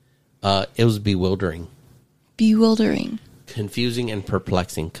astonishing. It was bewildering, Bewildering. confusing, and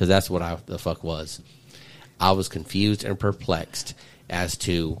perplexing, because that's what the fuck was. I was confused and perplexed as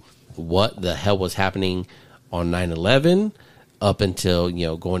to what the hell was happening on 9/11 up until,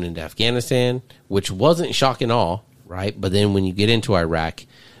 going into Afghanistan, which wasn't shock and awe, right? But then when you get into Iraq,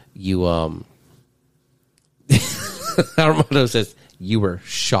 you, Armando says, you were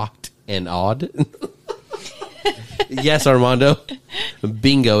shocked and awed. Yes, Armando.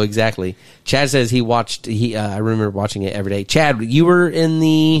 Bingo, exactly. Chad says I remember watching it every day. Chad, you were in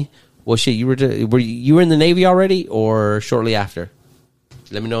the, you were in the Navy already or shortly after?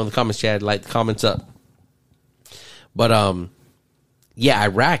 Let me know in the comments, Chad. Light the comments up. But, yeah,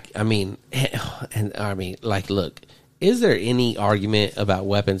 Iraq, look, is there any argument about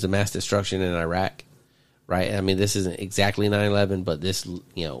weapons of mass destruction in Iraq? Right? I mean, this isn't exactly 9/11, but this,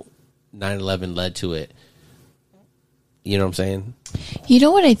 9/11 led to it. You know what I'm saying? You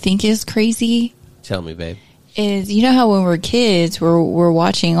know what I think is crazy? Tell me, babe. Is how when we're kids, we're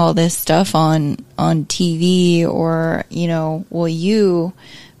watching all this stuff on TV, or you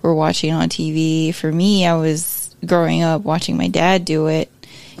were watching on TV. For me, I was growing up watching my dad do it,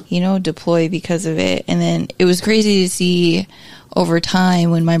 deploy because of it, and then it was crazy to see over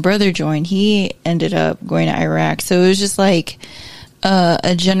time when my brother joined. He ended up going to Iraq, so it was just like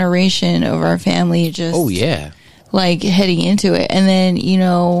a generation of our family just like heading into it, and then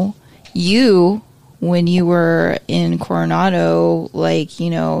you. When you were in Coronado,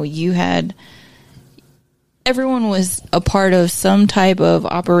 you had, everyone was a part of some type of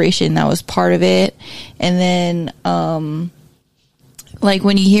operation that was part of it. And then,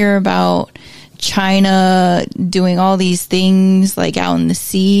 when you hear about China doing all these things, out in the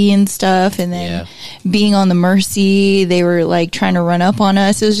sea and stuff, and then being on the Mercy, they were, trying to run up on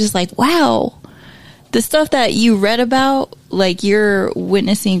us. It was just wow. The stuff that you read about, you're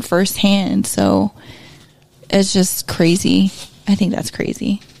witnessing firsthand. So it's just crazy. I think that's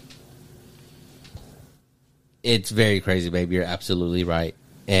crazy. It's very crazy, baby. You're absolutely right.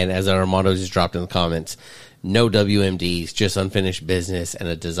 And as Armando just dropped in the comments, no WMDs, just unfinished business and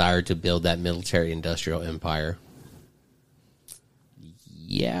a desire to build that military-industrial empire.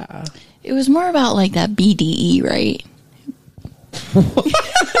 Yeah. It was more about that BDE, right?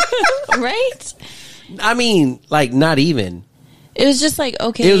 Right? I mean, not even. It was just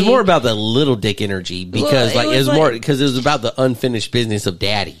okay. It was more about the little dick energy because it was more because it was about the unfinished business of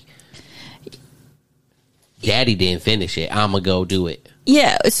daddy. Daddy didn't finish it. I'ma go do it.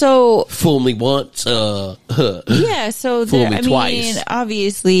 Yeah. So fool me once. Yeah. So fool me twice.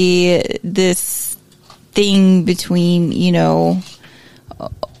 Obviously, this thing between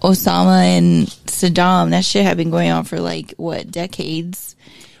Osama and Saddam, that shit had been going on for decades.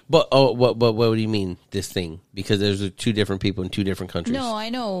 But what do you mean this thing? Because there's two different people in two different countries. No, I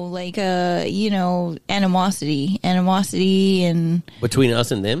know, animosity, and between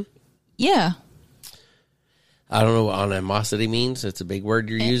us and them. Yeah, I don't know what animosity means. It's a big word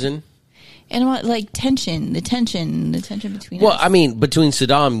you're using. And tension, the tension between. Well, us. I mean, between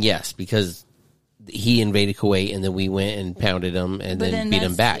Saddam, yes, because he invaded Kuwait and then we went and pounded him and then beat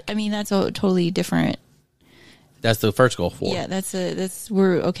him back. I mean, that's a totally different. That's the first Gulf War. Yeah,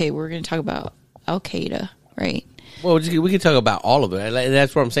 we're going to talk about Al Qaeda, right? Well, we could talk about all of it.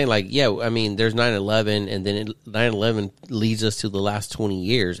 That's what I'm saying. I mean, there's 9/11, and then 9/11 leads us to the last 20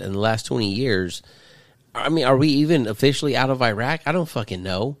 years. And the last 20 years, I mean, are we even officially out of Iraq? I don't fucking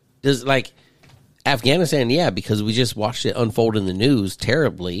know. Does Afghanistan? Yeah, because we just watched it unfold in the news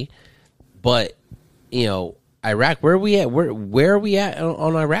terribly. But Iraq, where are we at? Where are we at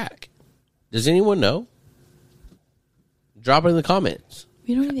on Iraq? Does anyone know? Drop it in the comments.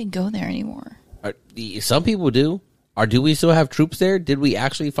 We don't even go there anymore. Some people do. Or do we still have troops there? Did we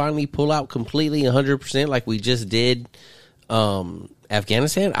actually finally pull out completely 100% like we just did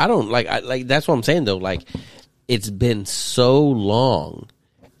Afghanistan? I don't that's what I'm saying though. It's been so long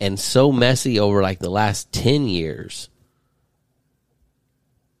and so messy over the last 10 years.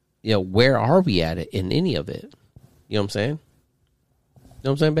 where are we at it in any of it? You know what I'm saying? You know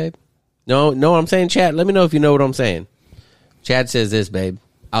what I'm saying, babe? No, I'm saying, Chad, let me know if you know what I'm saying. Chad says this, babe.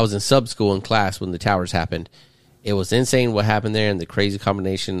 I was in sub school in class when the towers happened. It was insane what happened there and the crazy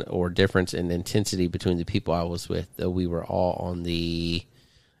combination or difference in intensity between the people I was with. Though we were all on the...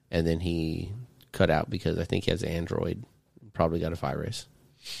 And then he cut out because I think he has an Android. Probably got a virus.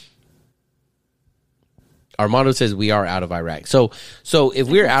 Armando says we are out of Iraq. So if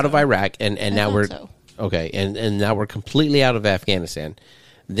we're out of Iraq and now we're... So. Okay, and now we're completely out of Afghanistan,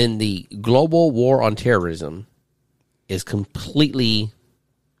 then the global war on terrorism is completely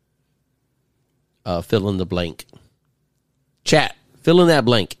fill in the blank. Chat, fill in that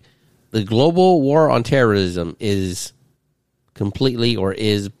blank. The global war on terrorism is completely or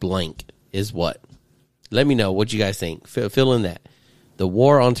is blank. Is what? Let me know what you guys think. Fill in that. The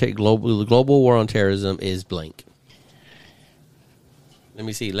global war on terrorism is blank. Let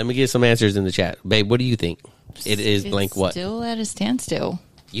me see. Let me get some answers in the chat. Babe, what do you think? It is blank what? Still at a standstill.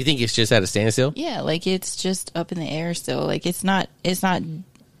 You think it's just at a standstill? Yeah, like it's just up in the air still. Like it's not done.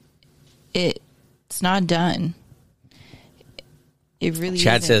 It really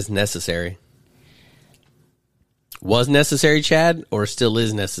Chad isn't. says necessary. Was necessary, Chad, or still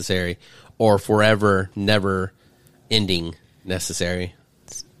is necessary, or forever, never ending necessary?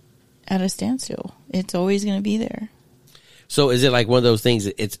 It's at a standstill. It's always going to be there. So is it like one of those things,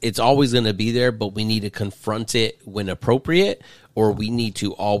 it's always going to be there, but we need to confront it when appropriate, or we need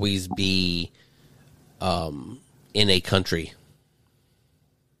to always be in a country?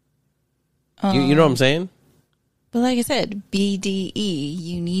 You know what I'm saying? But like I said, BDE,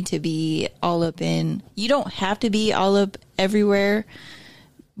 you need to be all up in... You don't have to be all up everywhere,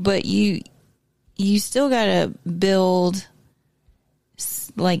 but you still got to build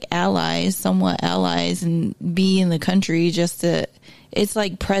like allies, somewhat allies, and be in the country just to... It's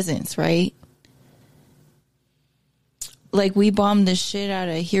like presence, right? Like we bombed the shit out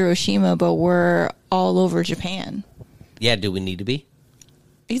of Hiroshima, but we're all over Japan. Yeah, do we need to be?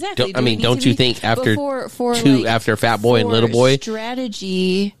 Exactly. Don't you think after after Fat Boy and Little Boy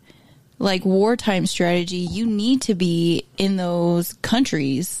strategy, like wartime strategy, you need to be in those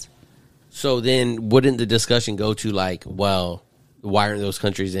countries. So then, wouldn't the discussion go to like, well, why aren't those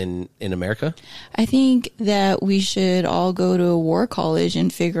countries in America? I think that we should all go to a war college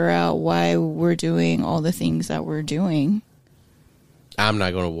and figure out why we're doing all the things that we're doing. I'm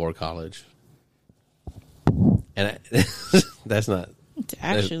not going to war college, and that's not. It's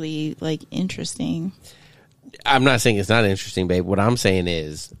actually like interesting. I'm not saying it's not interesting, babe. What I'm saying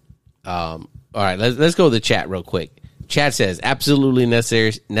is, all right, let's go to the chat real quick. Chat says absolutely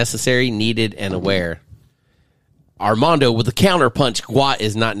necessary, needed, and aware. Armando with the counter punch. Gwat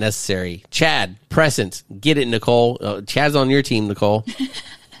is not necessary. Chad, presence, get it, Nicole. Chad's on your team, Nicole.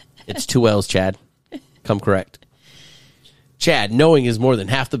 It's 2 L's, Chad. Come correct. Chad, knowing is more than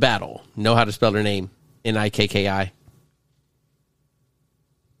half the battle. Know how to spell her name. Nikki.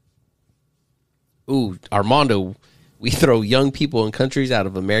 Ooh, Armando, we throw young people in countries out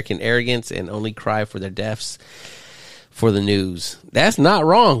of American arrogance and only cry for their deaths for the news. That's not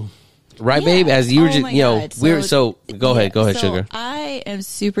wrong. Right, babe? As you were just, go ahead, sugar. I am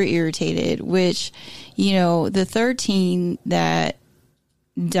super irritated, which, the 13 that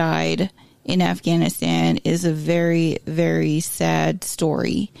died in Afghanistan is a very, very sad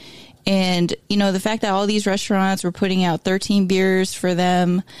story. And, the fact that all these restaurants were putting out 13 beers for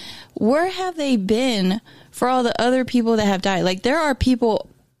them, where have they been for all the other people that have died? Like, there are people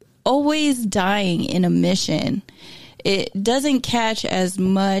always dying in a mission. It doesn't catch as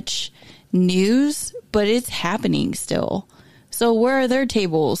much news, but it's happening still. So where are their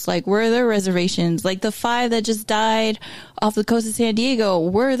tables? Like, where are their reservations? Like the 5 that just died off the coast of San Diego,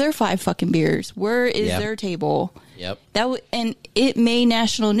 where are their 5 fucking beers? Where is their table? Yep. And it made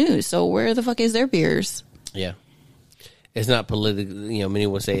national news. So where the fuck is their beers? Yeah. It's not politically, many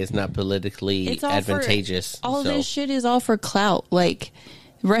will say it's not politically advantageous. All this shit is all for clout. Like,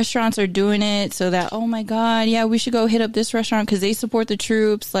 restaurants are doing it so that, oh my God, yeah, we should go hit up this restaurant because they support the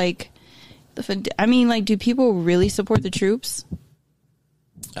troops. Like, do people really support the troops?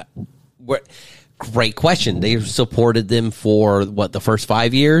 Great question. They supported them for the first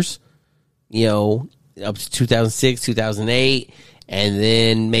 5 years, up to 2006, 2008, and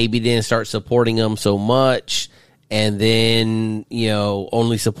then maybe didn't start supporting them so much. And then,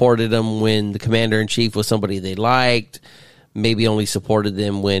 only supported them when the commander-in-chief was somebody they liked. Maybe only supported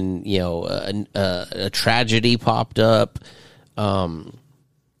them when, a tragedy popped up.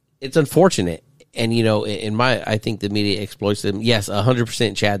 It's unfortunate. And, I think the media exploits them. Yes,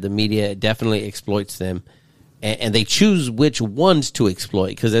 100%, Chad. The media definitely exploits them. and they choose which ones to exploit.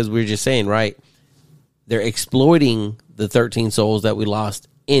 Because as we were just saying, right, they're exploiting the 13 souls that we lost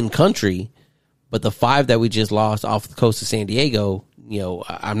in country, but the 5 that we just lost off the coast of San Diego,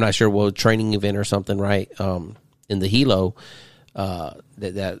 I'm not sure what training event or something, right? In the helo,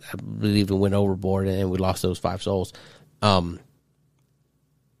 that I believe it went overboard and we lost those 5 souls.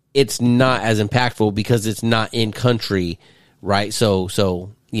 It's not as impactful because it's not in country, right?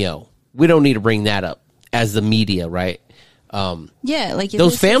 So we don't need to bring that up as the media, right? Yeah, like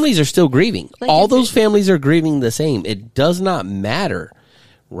those families are still grieving. Like all those families are grieving the same. It does not matter,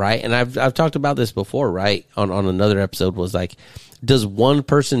 right? And I've talked about this before, right? On another episode, was like, does one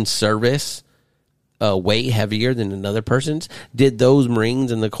person's service weigh heavier than another person's? Did those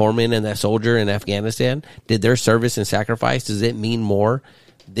Marines and the corpsmen and that soldier in Afghanistan, did their service and sacrifice, does it mean more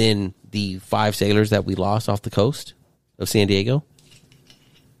than the 5 sailors that we lost off the coast of San Diego?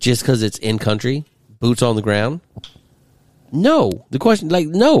 Just because it's in country, boots on the ground? No. The question,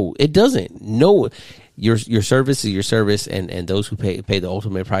 no, it doesn't. No, your service is your service, and those who pay the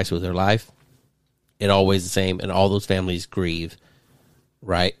ultimate price with their life, it always the same, and all those families grieve,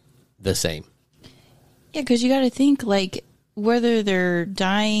 right? The same. Yeah, because you got to think, like, whether they're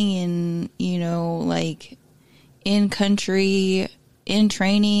dying in, in country, in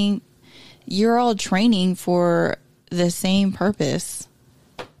training, you're all training for the same purpose,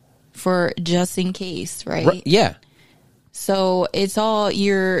 for just in case, right? Yeah. So it's all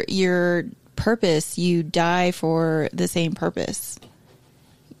your purpose. You die for the same purpose.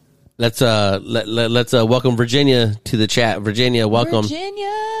 Let's welcome Virginia to the chat. Virginia, welcome.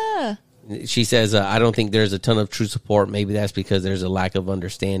 Virginia. She says, I don't think there's a ton of true support. Maybe that's because there's a lack of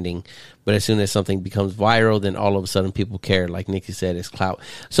understanding. But as soon as something becomes viral, then all of a sudden people care. Like Nikki said, it's clout.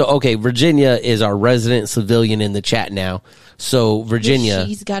 So, okay, Virginia is our resident civilian in the chat now. So, Virginia.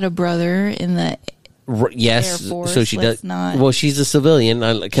 She's got a brother in the yes, Air Force. So she Let's does. not. Well, she's a civilian.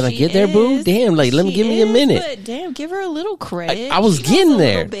 Can I get there, boo? Damn, let me give me a minute. But damn, give her a little credit. I was She getting knows a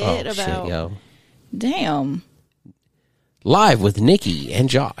there. little bit about, shit, yo. Damn. Live with Nikki and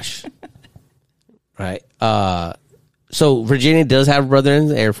Josh. Right. So Virginia does have a brother in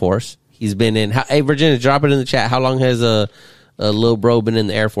the Air Force. He's been in. Hey, Virginia, drop it in the chat. How long has a little bro been in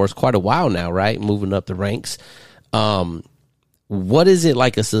the Air Force? Quite a while now, right? Moving up the ranks. What is it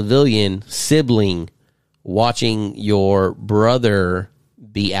like a civilian sibling watching your brother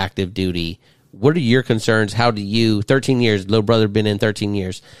be active duty? What are your concerns? How do you, 13 years, little brother been in 13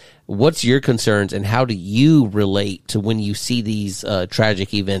 years. What's your concerns and how do you relate to when you see these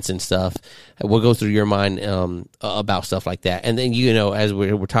tragic events and stuff? What goes through your mind about stuff like that? And then, as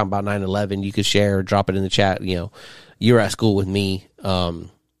we're talking about 9/11, you could share or drop it in the chat. You're at school with me,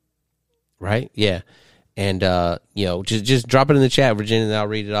 right? Yeah. And, just drop it in the chat, Virginia, and I'll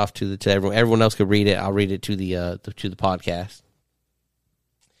read it off to everyone. Everyone else could read it. I'll read it to the podcast.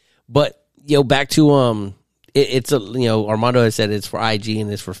 But, back to, it's Armando has said it's for IG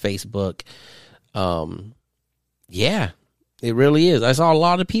and it's for Facebook. Yeah, it really is. I saw a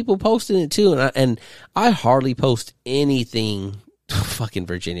lot of people posting it too. And I hardly post anything. Fucking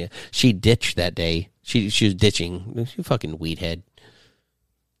Virginia. She ditched that day. She was ditching. She fucking weedhead.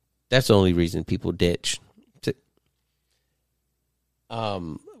 That's the only reason people ditch.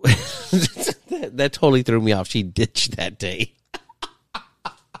 That totally threw me off. She ditched that day.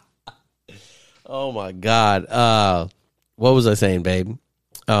 Oh my God. What was I saying, babe?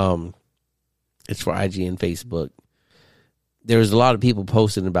 It's for IG and Facebook. There was a lot of people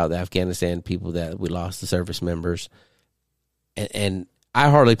posting about the Afghanistan people that we lost, the service members. And I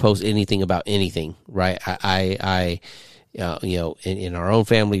hardly post anything about anything, right? I in our own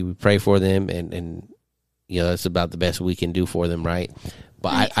family, we pray for them and that's about the best we can do for them, right?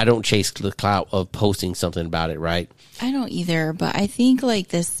 But I don't chase the clout of posting something about it, right? I don't either, but I think like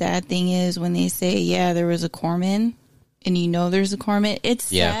the sad thing is when they say, yeah, there was a corpsman and there's a corpsman, it's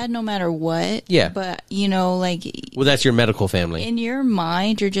sad no matter what. Yeah. But, like... Well, that's your medical family. In your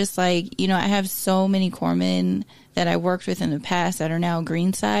mind, you're just like, I have so many corpsmen that I worked with in the past that are now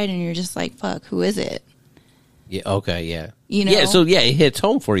Greenside, and you're just like, fuck, who is it? Yeah, okay, yeah. Yeah, so it hits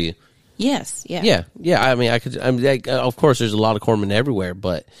home for you. Yes, yeah. Yeah, I mean, of course, there's a lot of corpsmen everywhere,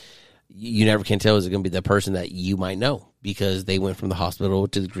 but you never can tell is it going to be the person that you might know because they went from the hospital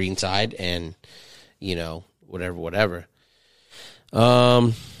to the green side and, whatever.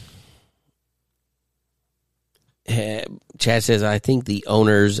 Chad says, I think he's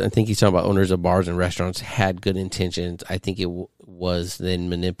talking about owners of bars and restaurants had good intentions. I think it was then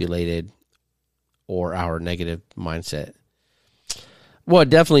manipulated or our negative mindset. Well,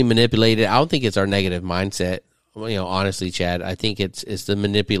 definitely manipulated. I don't think it's our negative mindset. Honestly, Chad, I think it's the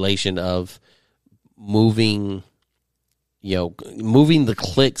manipulation of moving, moving the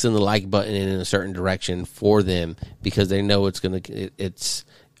clicks and the like button in a certain direction for them because they know it's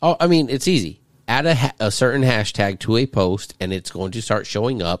it's easy. Add a certain hashtag to a post and it's going to start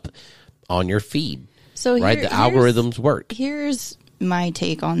showing up on your feed. So right, the algorithms work. Here's my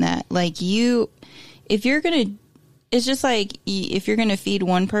take on that. Like if you're going to, it's just like if you're going to feed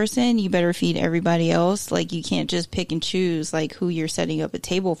one person, you better feed everybody else. Like you can't just pick and choose like who you're setting up a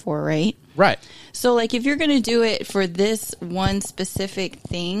table for, right? Right. So like if you're going to do it for this one specific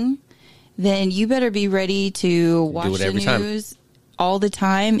thing, then you better be ready to watch the news all the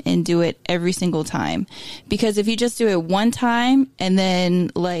time and do it every single time. Because if you just do it one time and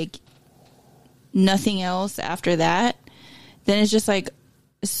then like nothing else after that, then it's just like,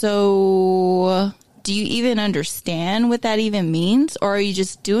 so do you even understand what that even means? Or are you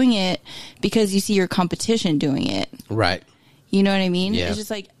just doing it because you see your competition doing it? Right. You know what I mean? Yeah. It's just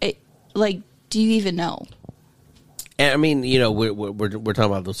like, do you even know? And I mean, we're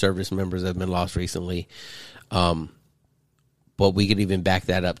talking about those service members that have been lost recently. But we could even back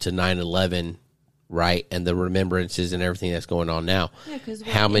that up to 9/11, right? And the remembrances and everything that's going on now. Yeah, because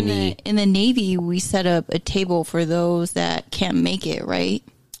how many in the Navy, we set up a table for those that can't make it, right?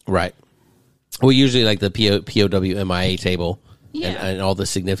 Right. Well, usually like the POW MIA table, Yeah. and all the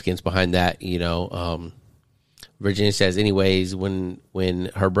significance behind that. Virginia says, anyways,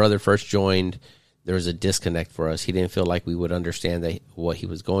 when her brother first joined, there was a disconnect for us. He didn't feel like we would understand what he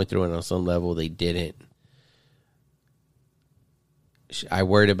was going through, and on some level, they didn't. I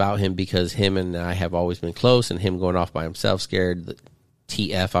worried about him because him and I have always been close, and him going off by himself scared. The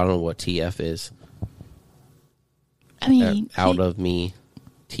TF, I don't know what TF is. I mean, out of me.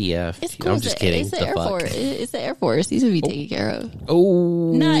 TF. It's cool. I'm just kidding. It's the Air Force. It's the Air Force. These would be taken care of.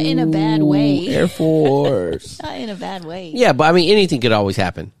 Oh, not in a bad way. Air Force. Not in a bad way. Yeah, but I mean, anything could always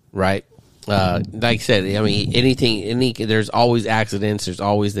happen, right? Like I said, I mean, there's always accidents. There's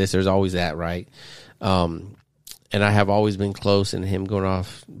always this. There's always that, right? And I have always been close, and him going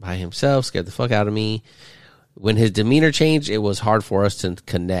off by himself scared the fuck out of me. When his demeanor changed, it was hard for us to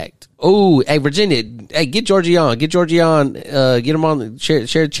connect. Oh, hey, Virginia, hey, get Georgie on. Get Georgie on. Get him on. Share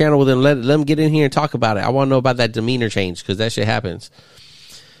the channel with him. Let him get in here and talk about it. I want to know about that demeanor change because that shit happens.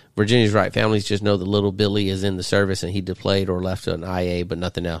 Virginia's right. Families just know that little Billy is in the service and he deployed or left to an IA, but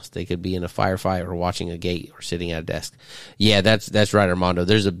nothing else. They could be in a firefight or watching a gate or sitting at a desk. Yeah, that's right, Armando.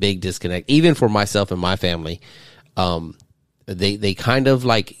 There's a big disconnect, even for myself and my family. They kind of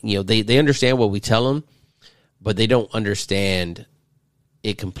like, they understand what we tell them, but they don't understand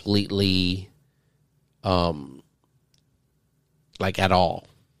it completely, like at all.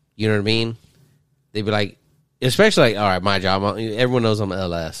 You know what I mean? They'd be like, especially like, all right, my job, everyone knows I'm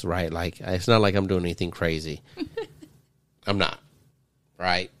LS, right? Like, it's not like I'm doing anything crazy. I'm not,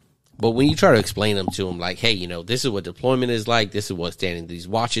 right? But when you try to explain them to them, like, hey, this is what deployment is like. This is what standing these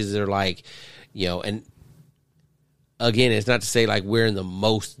watches are like, and again, it's not to say like we're in the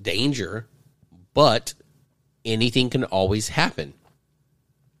most danger, but anything can always happen.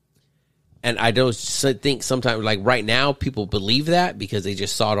 And I don't think sometimes, like right now, people believe that because they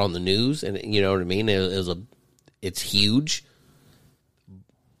just saw it on the news, and you know what I mean. It's huge.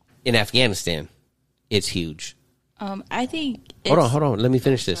 In Afghanistan, it's huge. I think. Hold on. Let me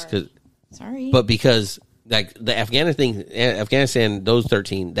finish this. Sorry. But because like the Afghanistan, those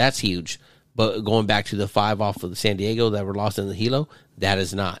 13, that's huge. But going back to the 5 off of the San Diego that were lost in the helo, that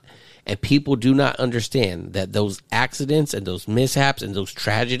is not. And people do not understand that those accidents and those mishaps and those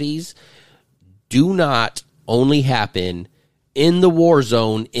tragedies do not only happen in the war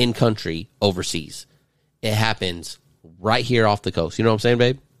zone in country overseas. It happens right here off the coast. You know what I'm saying,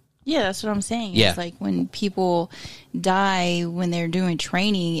 babe? Yeah, that's what I'm saying. Yeah. It's like when people die when they're doing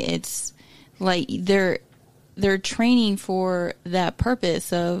training, it's like they're training for that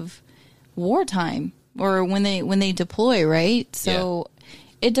purpose of wartime or when they deploy, right? So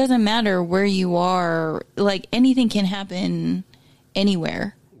it doesn't matter where you are. Like anything can happen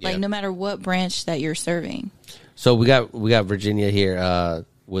anywhere. Like no matter what branch that you're serving. So we got Virginia here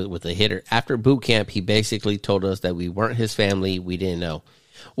with a hitter. After boot camp, he basically told us that we weren't his family. We didn't know.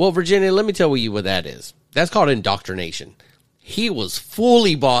 Well, Virginia, let me tell you what that is. That's called indoctrination. He was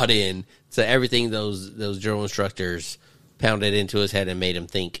fully bought in to everything those drill instructors pounded into his head and made him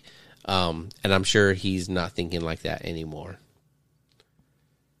think. And I'm sure he's not thinking like that anymore.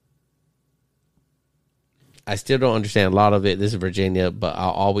 I still don't understand a lot of it. This is Virginia, but I'll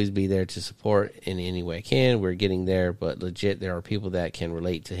always be there to support in any way I can. We're getting there, but legit, there are people that can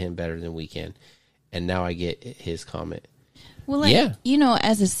relate to him better than we can. And now I get his comment. Well, like,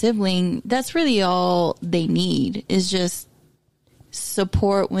 as a sibling, that's really all they need is just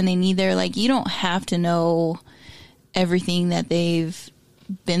support when they need their, like, you don't have to know everything that they've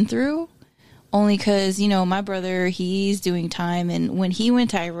been through. Only because, you know, my brother, he's doing time, and when he went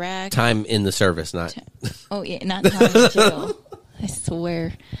to Iraq, Time in the service, not. oh yeah, not time in jail. I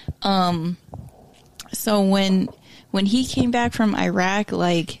swear. So when he came back from Iraq,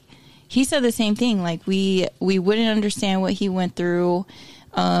 like, he said the same thing. Like, we wouldn't understand what he went through.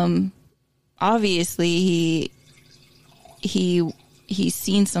 Obviously, he's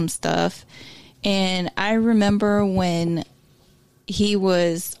seen some stuff, and I remember when he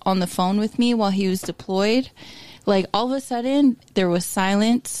was on the phone with me while he was deployed, like, all of a sudden there was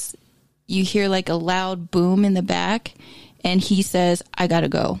silence. You hear like a loud boom in the back, and he says, "I gotta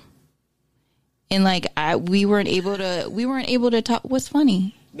go." And like, we weren't able to talk. What's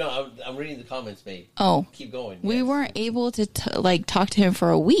funny? No, I'm reading the comments, babe. Oh, keep going. We Yes. weren't able to talk to him for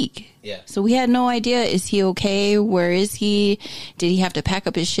a week. Yeah. So we had no idea. Is he okay? Where is he? Did he have to pack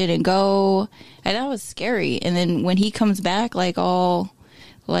up his shit and go? And that was scary. And then when he comes back, like, all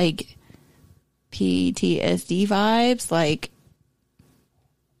like PTSD vibes, like,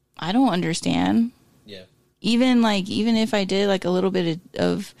 I don't understand. Yeah. Even if I did like a little bit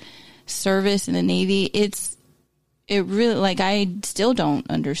of service in the Navy, it really, like, I still don't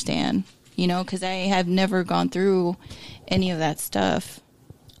understand, you know, because I have never gone through any of that stuff.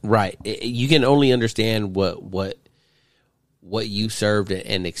 Right. You can only understand what you served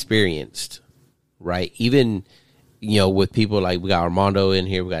and experienced, right? Even, you know, with people like, we got Armando in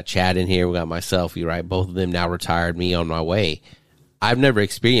here, we got Chad in here, we got myself, you right? Both of them now retired, me on my way. I've never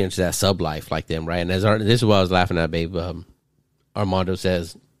experienced that sub life like them, right? And this is what I was laughing at, babe. Armando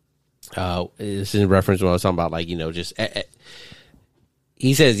says, this is in reference to what I was talking about, like, you know, just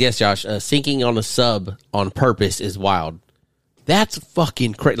he says, yes, Josh, sinking on a sub on purpose is wild. That's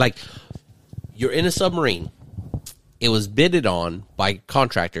fucking crazy. Like, you're in a submarine. It was bidded on by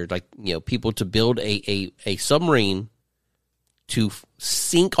contractors, like, you know, people to build a submarine to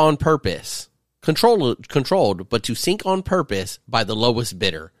sink on purpose, controlled, but to sink on purpose by the lowest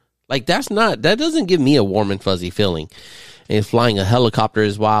bidder. Like, that doesn't give me a warm and fuzzy feeling. And flying a helicopter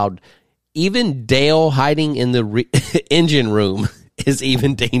is wild. Even Dale hiding in the engine room is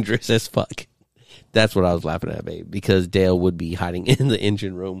even dangerous as fuck. That's what I was laughing at, babe, because Dale would be hiding in the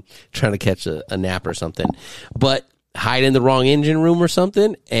engine room trying to catch a nap or something. But hide in the wrong engine room or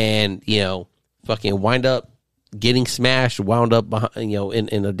something and, you know, fucking wind up getting smashed, wound up behind, you know,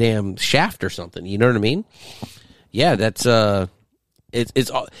 in a damn shaft or something. You know what I mean? Yeah, that's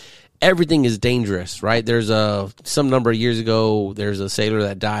it's everything is dangerous, right? There's some number of years ago, there's a sailor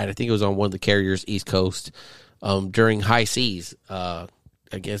that died. I think it was on one of the carriers East Coast during high seas.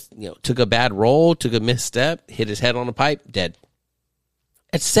 I guess, you know, took a bad roll, took a misstep, hit his head on a pipe, dead.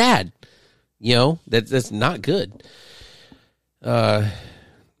 It's sad. You know, that's not good. Virginia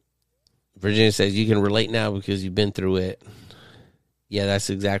says, you can relate now because you've been through it. Yeah,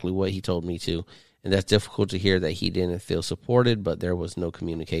 that's exactly what he told me too. And that's difficult to hear that he didn't feel supported, but there was no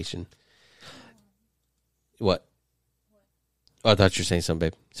communication. What? Oh, I thought you were saying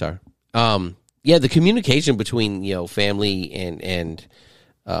something, babe. Sorry. Yeah, the communication between, you know, family and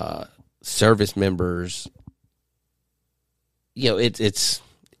service members, you know, it's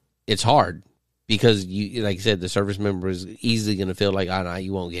hard because you, like I said, the service member is easily going to feel like, oh, no,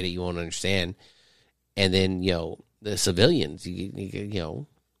 you won't get it, you won't understand. And then, you know, the civilians, you know,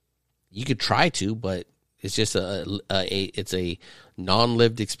 you could try to, but it's just it's a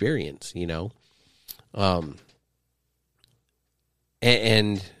non-lived experience, you know.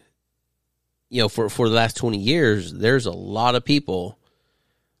 And you know, for the last 20 years, there's a lot of people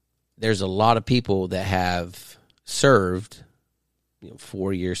that have served, you know,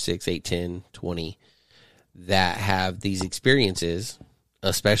 4 years, 6, 8, 10, 20, that have these experiences,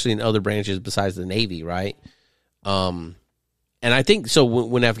 especially in other branches besides the Navy, right? And I think so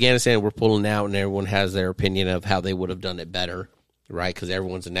when Afghanistan, we're pulling out and everyone has their opinion of how they would have done it better, right? Because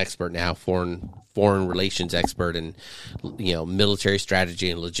everyone's an expert now, foreign relations expert and, you know, military strategy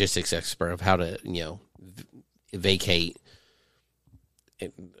and logistics expert of how to, you know, vacate.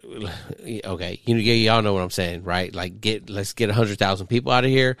 Okay, y'all know what I'm saying, right? Like, let's get 100,000 people out of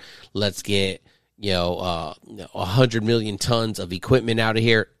here. Let's get, you know, 100 million tons of equipment out of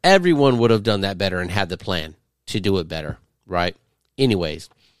here. Everyone would have done that better and had the plan to do it better. Right. Anyways,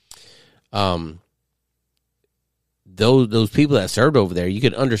 those people that served over there, you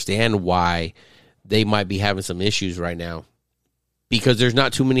can understand why they might be having some issues right now, because there's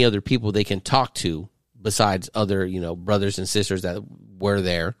not too many other people they can talk to besides other, you know, brothers and sisters that were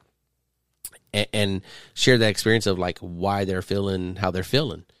there and share that experience of like why they're feeling how they're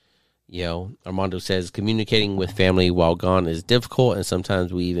feeling. Armando says communicating with family while gone is difficult, and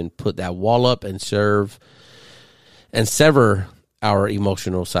sometimes we even put that wall up and sever our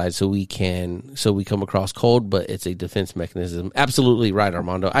emotional side so we come across cold, but it's a defense mechanism. Absolutely right,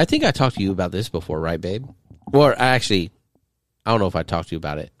 Armando. I think I talked to you about this before, right, babe? Or I don't know if I talked to you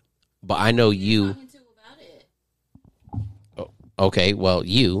about it, but I know you. Oh, okay, well,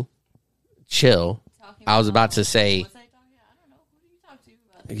 you chill. I was about to say.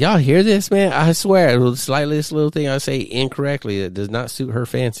 Y'all hear this, man? I swear, the slightest little thing I say incorrectly that does not suit her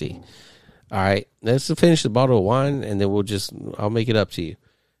fancy. All right, let's finish the bottle of wine, and then I'll make it up to you.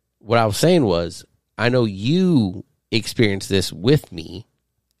 What I was saying was, I know you experienced this with me,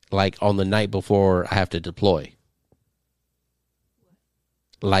 like on the night before I have to deploy.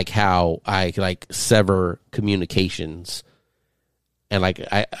 Like how I sever communications, and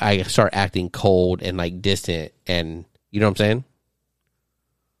I start acting cold and distant, and you know what I'm saying?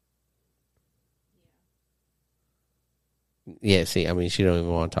 Yeah, see, I mean, she don't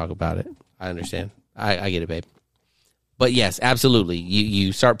even want to talk about it. I understand. I get it, babe. But yes, absolutely.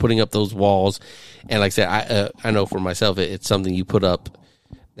 You start putting up those walls, and like I said, I know for myself, it's something you put up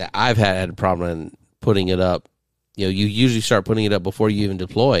that I've had a problem in putting it up. You usually start putting it up before you even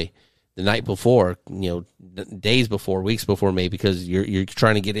deploy, the night before, days before, weeks before, maybe, because you're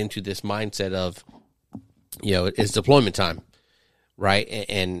trying to get into this mindset of, it's deployment time. Right,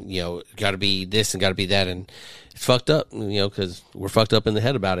 and got to be this and got to be that, and it's fucked up, because we're fucked up in the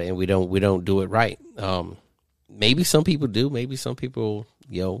head about it, and we don't do it right. Maybe some people do, maybe some people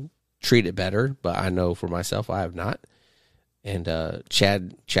treat it better, but I know for myself, I have not. And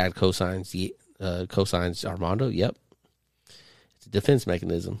Chad cosigns Armando. Yep, it's a defense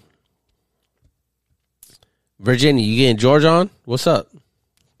mechanism. Virginia, you getting George on? What's up?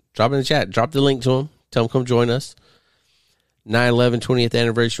 Drop in the chat. Drop the link to him. Tell him come join us. 9/11 20th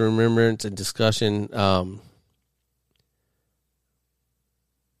anniversary remembrance and discussion.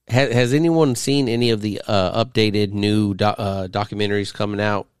 Has anyone seen any of the updated new documentaries coming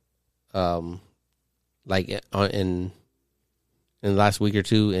out? In the last week or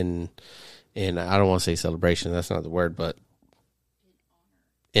two, and I don't want to say celebration. That's not the word, but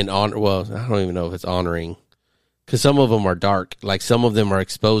in honor. Well, I don't even know if it's honoring, because some of them are dark. Like some of them are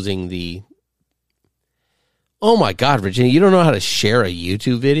exposing the. Oh my God, Virginia, you don't know how to share a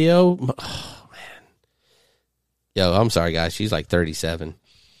YouTube video? Oh, man. Yo, I'm sorry, guys. She's like 37.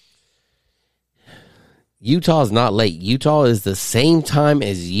 Utah's not late. Utah is the same time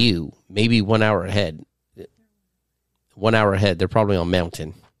as you, maybe 1 hour ahead. 1 hour ahead. They're probably on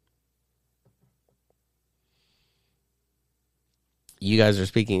Mountain. You guys are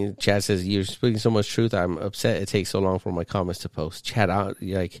speaking. Chad says, you're speaking so much truth. I'm upset it takes so long for my comments to post. Chad, I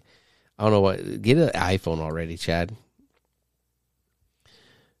don't know what. Get an iPhone already, Chad.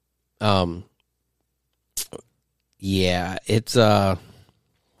 Yeah, it's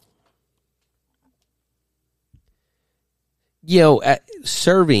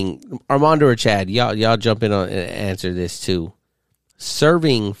serving Armando or Chad. Y'all jump in on and answer this too.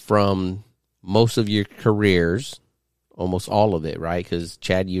 Serving from most of your careers, almost all of it, right? Because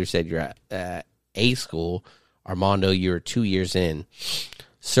Chad, you said you're at A school. Armando, you're 2 years in.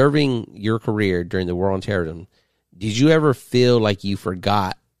 Serving your career during the war on terrorism, did you ever feel like you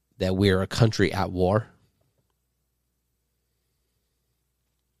forgot that we're a country at war?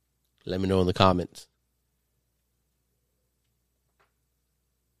 Let me know in the comments.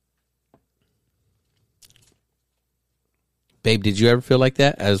 Babe, did you ever feel like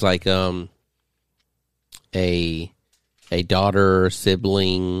that as like a daughter,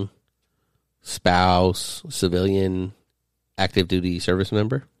 sibling, spouse, civilian, active duty service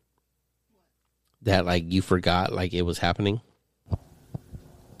member? That like you forgot like it was happening?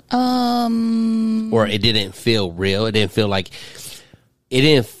 Or it didn't feel real? It didn't feel like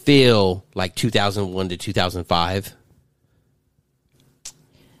 2001 to 2005?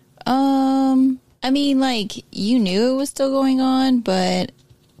 I mean, like, you knew it was still going on, but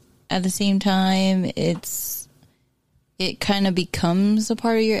at the same time, it kind of becomes a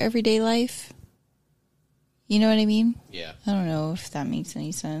part of your everyday life. You know what I mean? Yeah. I don't know if that makes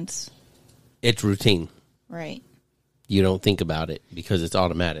any sense. It's routine. Right. You don't think about it because it's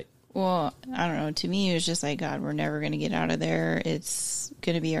automatic. Well, I don't know. To me, it was just like, God, we're never going to get out of there. It's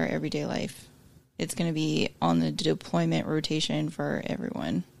going to be our everyday life. It's going to be on the deployment rotation for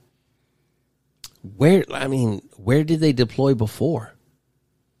everyone. Where did they deploy before?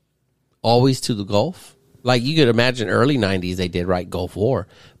 Always to the Gulf? Like, you could imagine early 90s they did, right, Gulf War.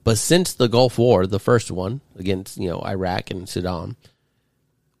 But since the Gulf War, the first one, against, Iraq and Saddam,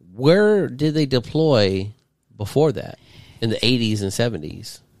 where did they deploy before that? In the 80s and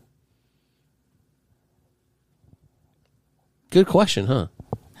 70s? Good question, huh?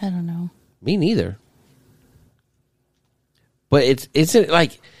 I don't know. Me neither. But it's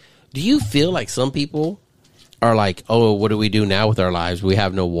like, do you feel like some people are like, oh, what do we do now with our lives? We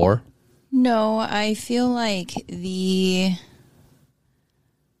have no war. No, I feel like the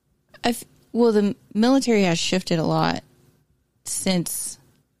military has shifted a lot since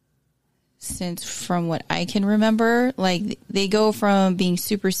from what I can remember. Like, they go from being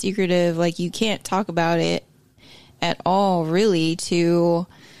super secretive, like you can't talk about it at all, really, to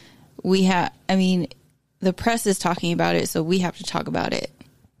the press is talking about it, so we have to talk about it,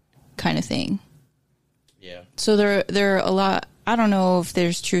 kind of thing. Yeah. So there are a lot. I don't know if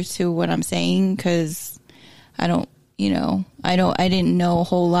there's truth to what I'm saying, because I didn't know a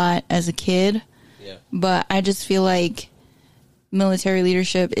whole lot as a kid. Yeah. But I just feel like military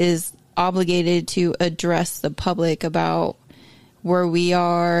leadership is obligated to address the public about where we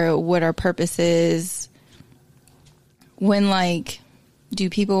are, what our purpose is. When, like, do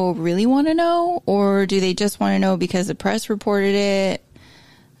people really want to know, or do they just want to know because the press reported it?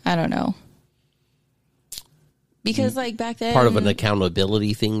 I don't know. Because, like, back then... Part of an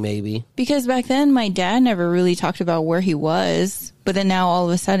accountability thing, maybe? Because back then, my dad never really talked about where he was. But then now, all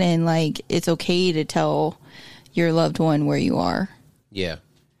of a sudden, like, it's okay to tell your loved one where you are. Yeah.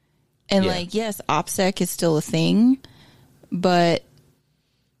 And, like, yes, OPSEC is still a thing. But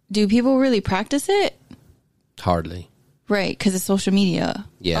do people really practice it? Hardly. Right, because it's social media.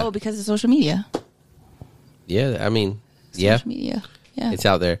 Yeah. Oh, because it's social media. Yeah, I mean, Social media. Yeah. it's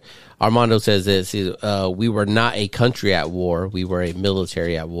out there. Armando says this, we were not a country at war. We were a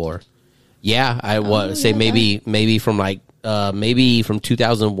military at war. Yeah, I would say maybe from like, maybe from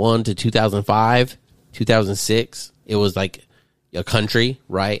 2001 to 2005, 2006, it was like a country,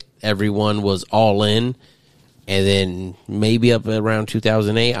 right? Everyone was all in. And then maybe up around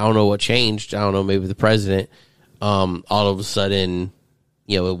 2008, I don't know what changed. I don't know, maybe the president, all of a sudden,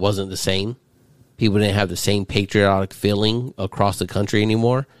 it wasn't the same. People didn't have the same patriotic feeling across the country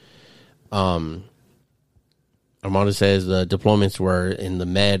anymore. Armando says the deployments were in the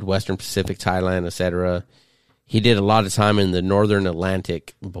Med, Western Pacific, Thailand, etc. He did a lot of time in the Northern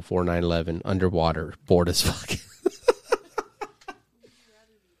Atlantic before 9/11, underwater, bored as fuck.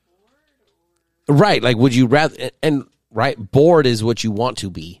 Right, like, would you rather, and right, bored is what you want to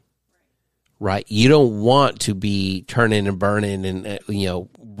be, right? You don't want to be turning and burning and,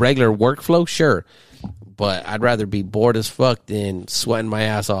 regular workflow, sure, but I'd rather be bored as fuck than sweating my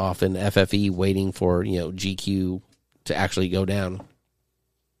ass off in FFE waiting for, GQ to actually go down.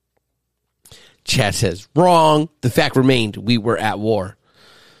 Chat says, wrong, the fact remained, we were at war.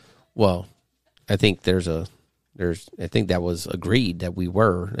 Well, I think I think that was agreed that we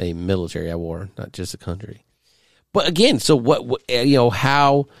were a military at war, not just a country. But again, so what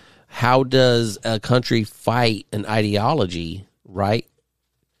how does a country fight an ideology, right?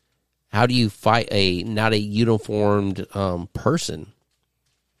 How do you fight not a uniformed person,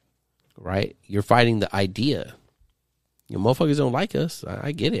 right? You're fighting the idea. Motherfuckers don't like us.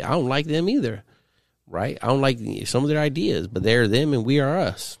 I get it. I don't like them either, right? I don't like some of their ideas, but they're them and we are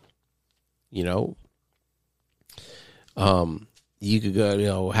us, You could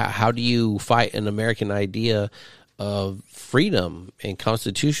go, how do you fight an American idea of freedom and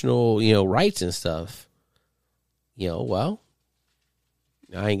constitutional, rights and stuff? Well,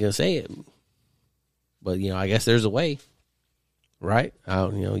 I ain't gonna say it, but I guess there's a way, right?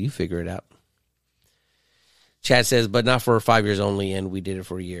 You figure it out. Chad says, but not for 5 years only, and we did it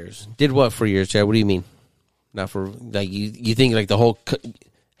for years. Did what for years, Chad? What do you mean? Not for, like, you think like the whole,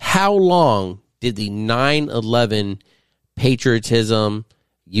 how long did the 9/11 patriotism,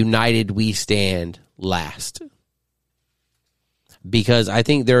 united we stand, last? Because I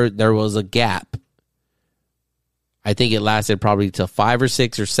think there was a gap. I think it lasted probably till 5 or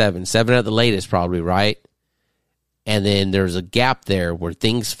 6 or 7 at the latest, probably, right? And then there's a gap there where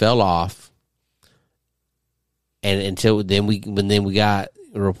things fell off, and until then we got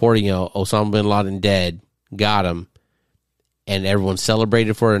reporting, Osama bin Laden dead, got him, and everyone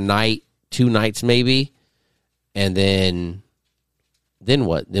celebrated for a night, 2 nights maybe. And then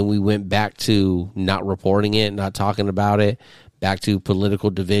what? Then we went back to not reporting it, not talking about it, back to political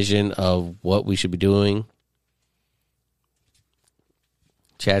division of what we should be doing.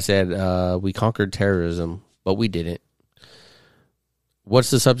 Chad said, we conquered terrorism, but we didn't. What's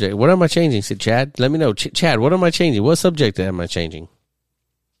the subject? What am I changing? Said Chad. Let me know. Chad, what am I changing? What subject am I changing?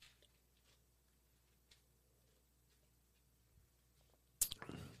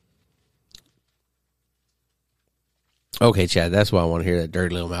 Okay, Chad, that's why I want to hear that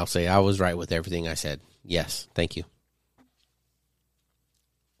dirty little mouth say, I was right with everything I said. Yes, thank you.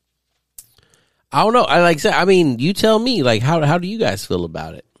 I don't know. I said, I mean, you tell me, like, how do you guys feel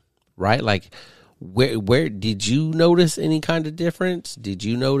about it? Right? Like, where did you notice any kind of difference? Did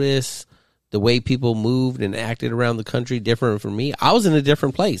you notice the way people moved and acted around the country different from me? I was in a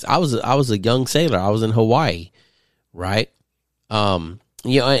different place. I was a young sailor. I was in Hawaii, right? And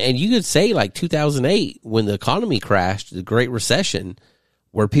you could say like 2008 when the economy crashed, the Great Recession,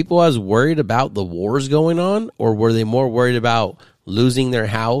 were people as worried about the wars going on, or were they more worried about losing their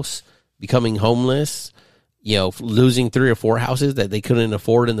house, becoming homeless, losing 3 or 4 houses that they couldn't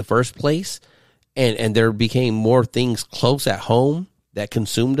afford in the first place? And there became more things close at home that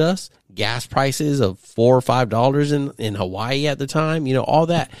consumed us. Gas prices of $4 or $5 in Hawaii at the time, all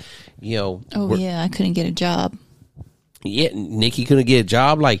that, Oh yeah, I couldn't get a job. Yeah, Nikki couldn't get a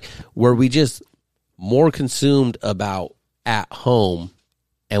job. Like, were we just more consumed about at home,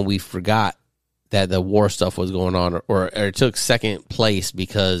 and we forgot that the war stuff was going on, or it took second place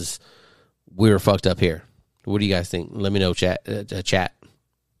because we were fucked up here? What do you guys think? Let me know, chat.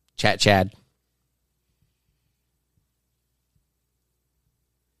 Chad.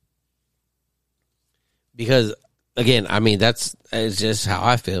 Because, again, I mean, it's just how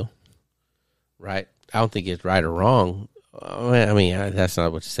I feel, right? I don't think it's right or wrong. I mean, that's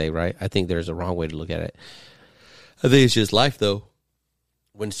not what to say, right? I think there's a wrong way to look at it. I think it's just life, though.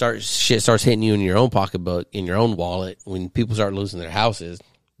 When shit starts hitting you in your own pocketbook, in your own wallet, when people start losing their houses,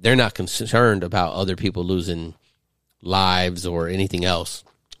 they're not concerned about other people losing lives or anything else,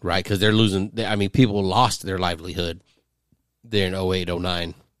 right? Because they're losing. I mean, people lost their livelihood there in 08,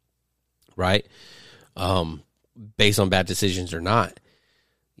 09, right? Based on bad decisions or not,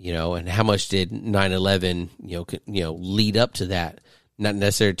 and how much did 9/11, lead up to that? Not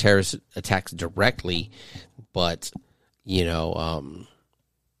necessarily terrorist attacks directly, but,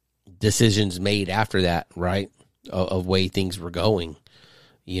 decisions made after that, right? Of way things were going,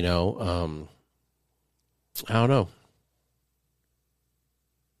 I don't know.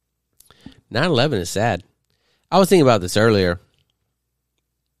 9/11 is sad. I was thinking about this earlier.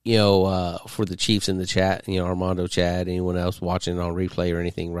 For the Chiefs in the chat, Armando, Chad, anyone else watching on replay or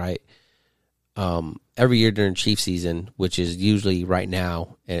anything, right? Every year during Chief season, which is usually right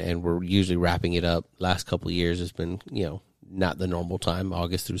now, and we're usually wrapping it up. Last couple of years has been, not the normal time,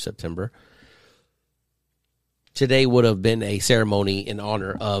 August through September. Today would have been a ceremony in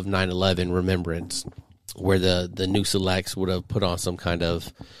honor of 9/11 remembrance, where the new selects would have put on some kind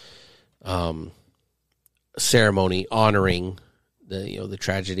of ceremony honoring the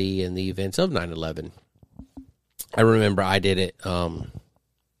tragedy and the events of 9/11. I remember I did it the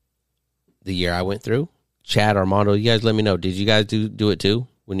year I went through. Chad, Armando, you guys let me know. Did you guys do it too?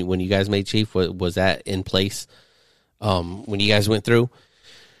 When you guys made Chief, was that in place when you guys went through?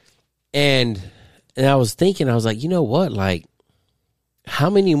 And I was thinking, I was like, you know what? Like, how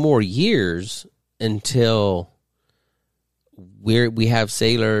many more years until we have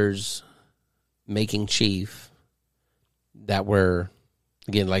sailors making Chief that were,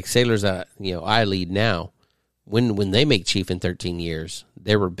 again, like sailors that, I lead now, when they make Chief in 13 years,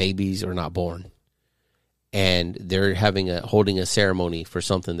 they were babies or not born. And they're holding a ceremony for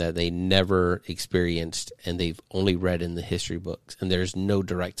something that they never experienced and they've only read in the history books. And there's no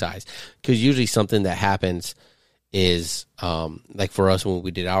direct ties. Because usually something that happens is, like for us when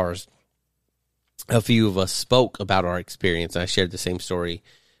we did ours, a few of us spoke about our experience. And I shared the same story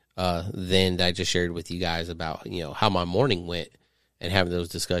then that I just shared with you guys about, how my morning went and having those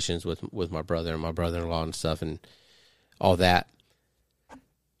discussions with my brother and my brother-in-law and stuff and all that.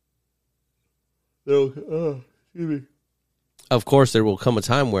 Excuse me. Of course, there will come a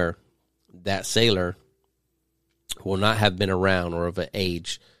time where that sailor will not have been around or of an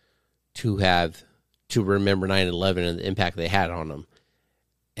age to remember 9/11 and the impact they had on them.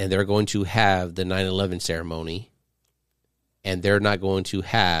 And they're going to have the 9/11 ceremony, and they're not going to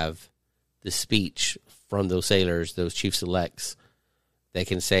have the speech from those sailors, those chief selects, that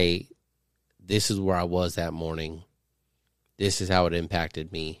can say, this is where I was that morning. This is how it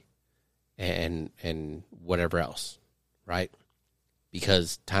impacted me. And whatever else, right?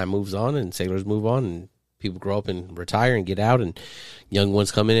 Because time moves on and sailors move on and people grow up and retire and get out and young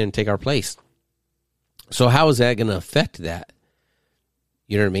ones come in and take our place. So how is that going to affect that?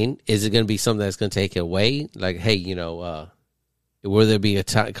 You know what I mean? Is it going to be something that's going to take it away? Like, hey, will there be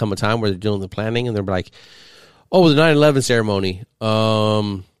come a time where they're doing the planning and they're like, oh, the 9/11 ceremony.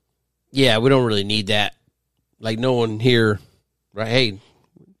 Yeah, we don't really need that. Like no one here, right? Hey,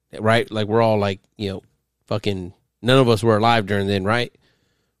 right? Like we're all like, fucking none of us were alive during then, right?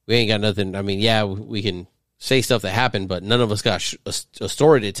 We ain't got nothing. I mean, yeah, we can say stuff that happened, but none of us got a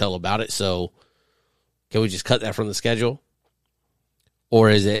story to tell about it. So can we just cut that from the schedule? Or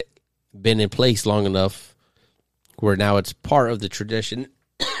is it been in place long enough where now it's part of the tradition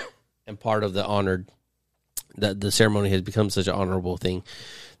and part of the honored, that the ceremony has become such an honorable thing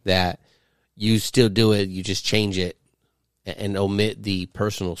that you still do it, you just change it and omit the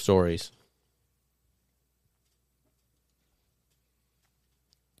personal stories.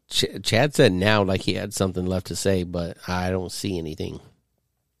 Chad said now like he had something left to say, but I don't see anything.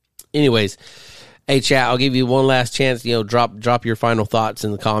 Anyways, hey, Chad, I'll give you one last chance. Drop your final thoughts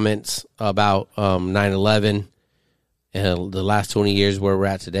in the comments about 9/11 and the last 20 years where we're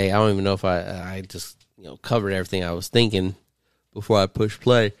at today. I don't even know if I just covered everything I was thinking before I push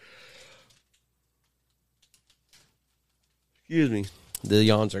play. Excuse me. The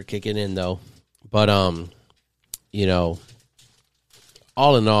yawns are kicking in though. But all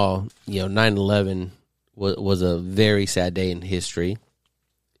in all, 9/11 was a very sad day in history.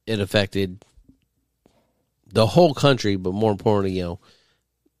 It affected the whole country, but more importantly,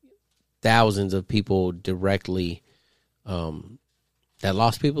 thousands of people directly that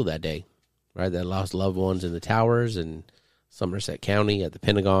lost people that day, right? That lost loved ones in the towers in Somerset County at the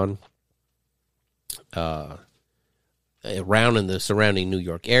Pentagon, around in the surrounding New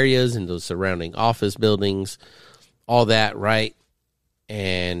York areas and those surrounding office buildings, all that, right?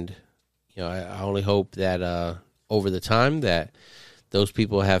 And, I only hope that over the time that those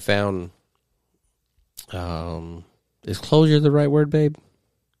people have found, is closure the right word, babe?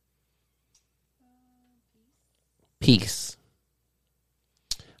 Peace.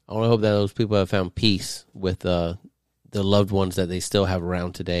 I only hope that those people have found peace with the loved ones that they still have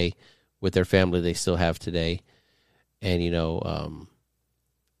around today, with their family they still have today. And,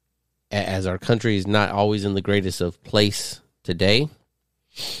 as our country is not always in the greatest of place today,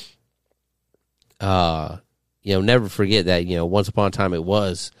 never forget that, once upon a time it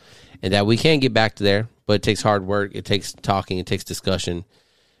was, and that we can get back to there, but it takes hard work. It takes talking. It takes discussion.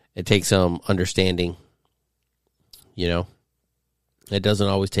 It takes understanding. It doesn't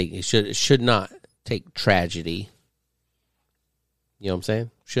always take. It should not take tragedy. You know what I'm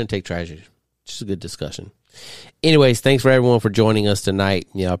saying? Shouldn't take tragedy. Just a good discussion. Anyways, thanks for everyone for joining us tonight.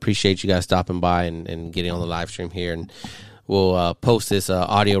 I appreciate you guys stopping by and getting on the live stream here. And we'll post this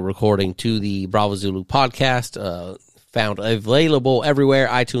audio recording to the Bravo Zulu podcast. Found available everywhere: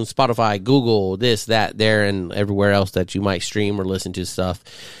 iTunes, Spotify, Google, this, that, there, and everywhere else that you might stream or listen to stuff.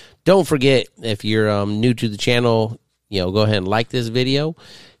 Don't forget, if you're new to the channel, go ahead and like this video,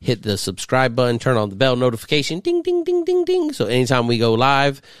 hit the subscribe button, turn on the bell notification, ding, ding, ding, ding, ding. So anytime we go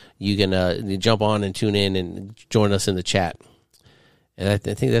live, you can jump on and tune in and join us in the chat. And I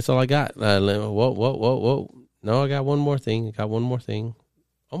think that's all I got. Whoa. No, I got one more thing.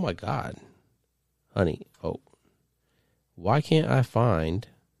 Oh, my God. Honey. Oh. Why can't I find...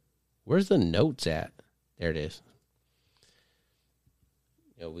 Where's the notes at? There it is.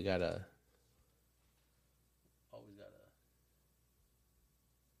 We got to...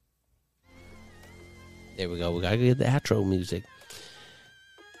 There we go. We got to get the outro music.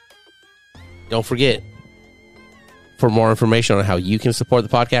 Don't forget, for more information on how you can support the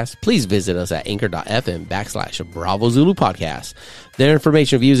podcast, please visit us at anchor.fm/Bravo Zulu Podcast. Their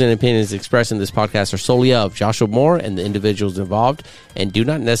information, views, and opinions expressed in this podcast are solely of Joshua Moore and the individuals involved and do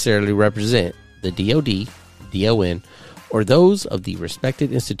not necessarily represent the DOD, DON, or those of the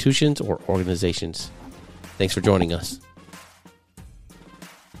respected institutions or organizations. Thanks for joining us.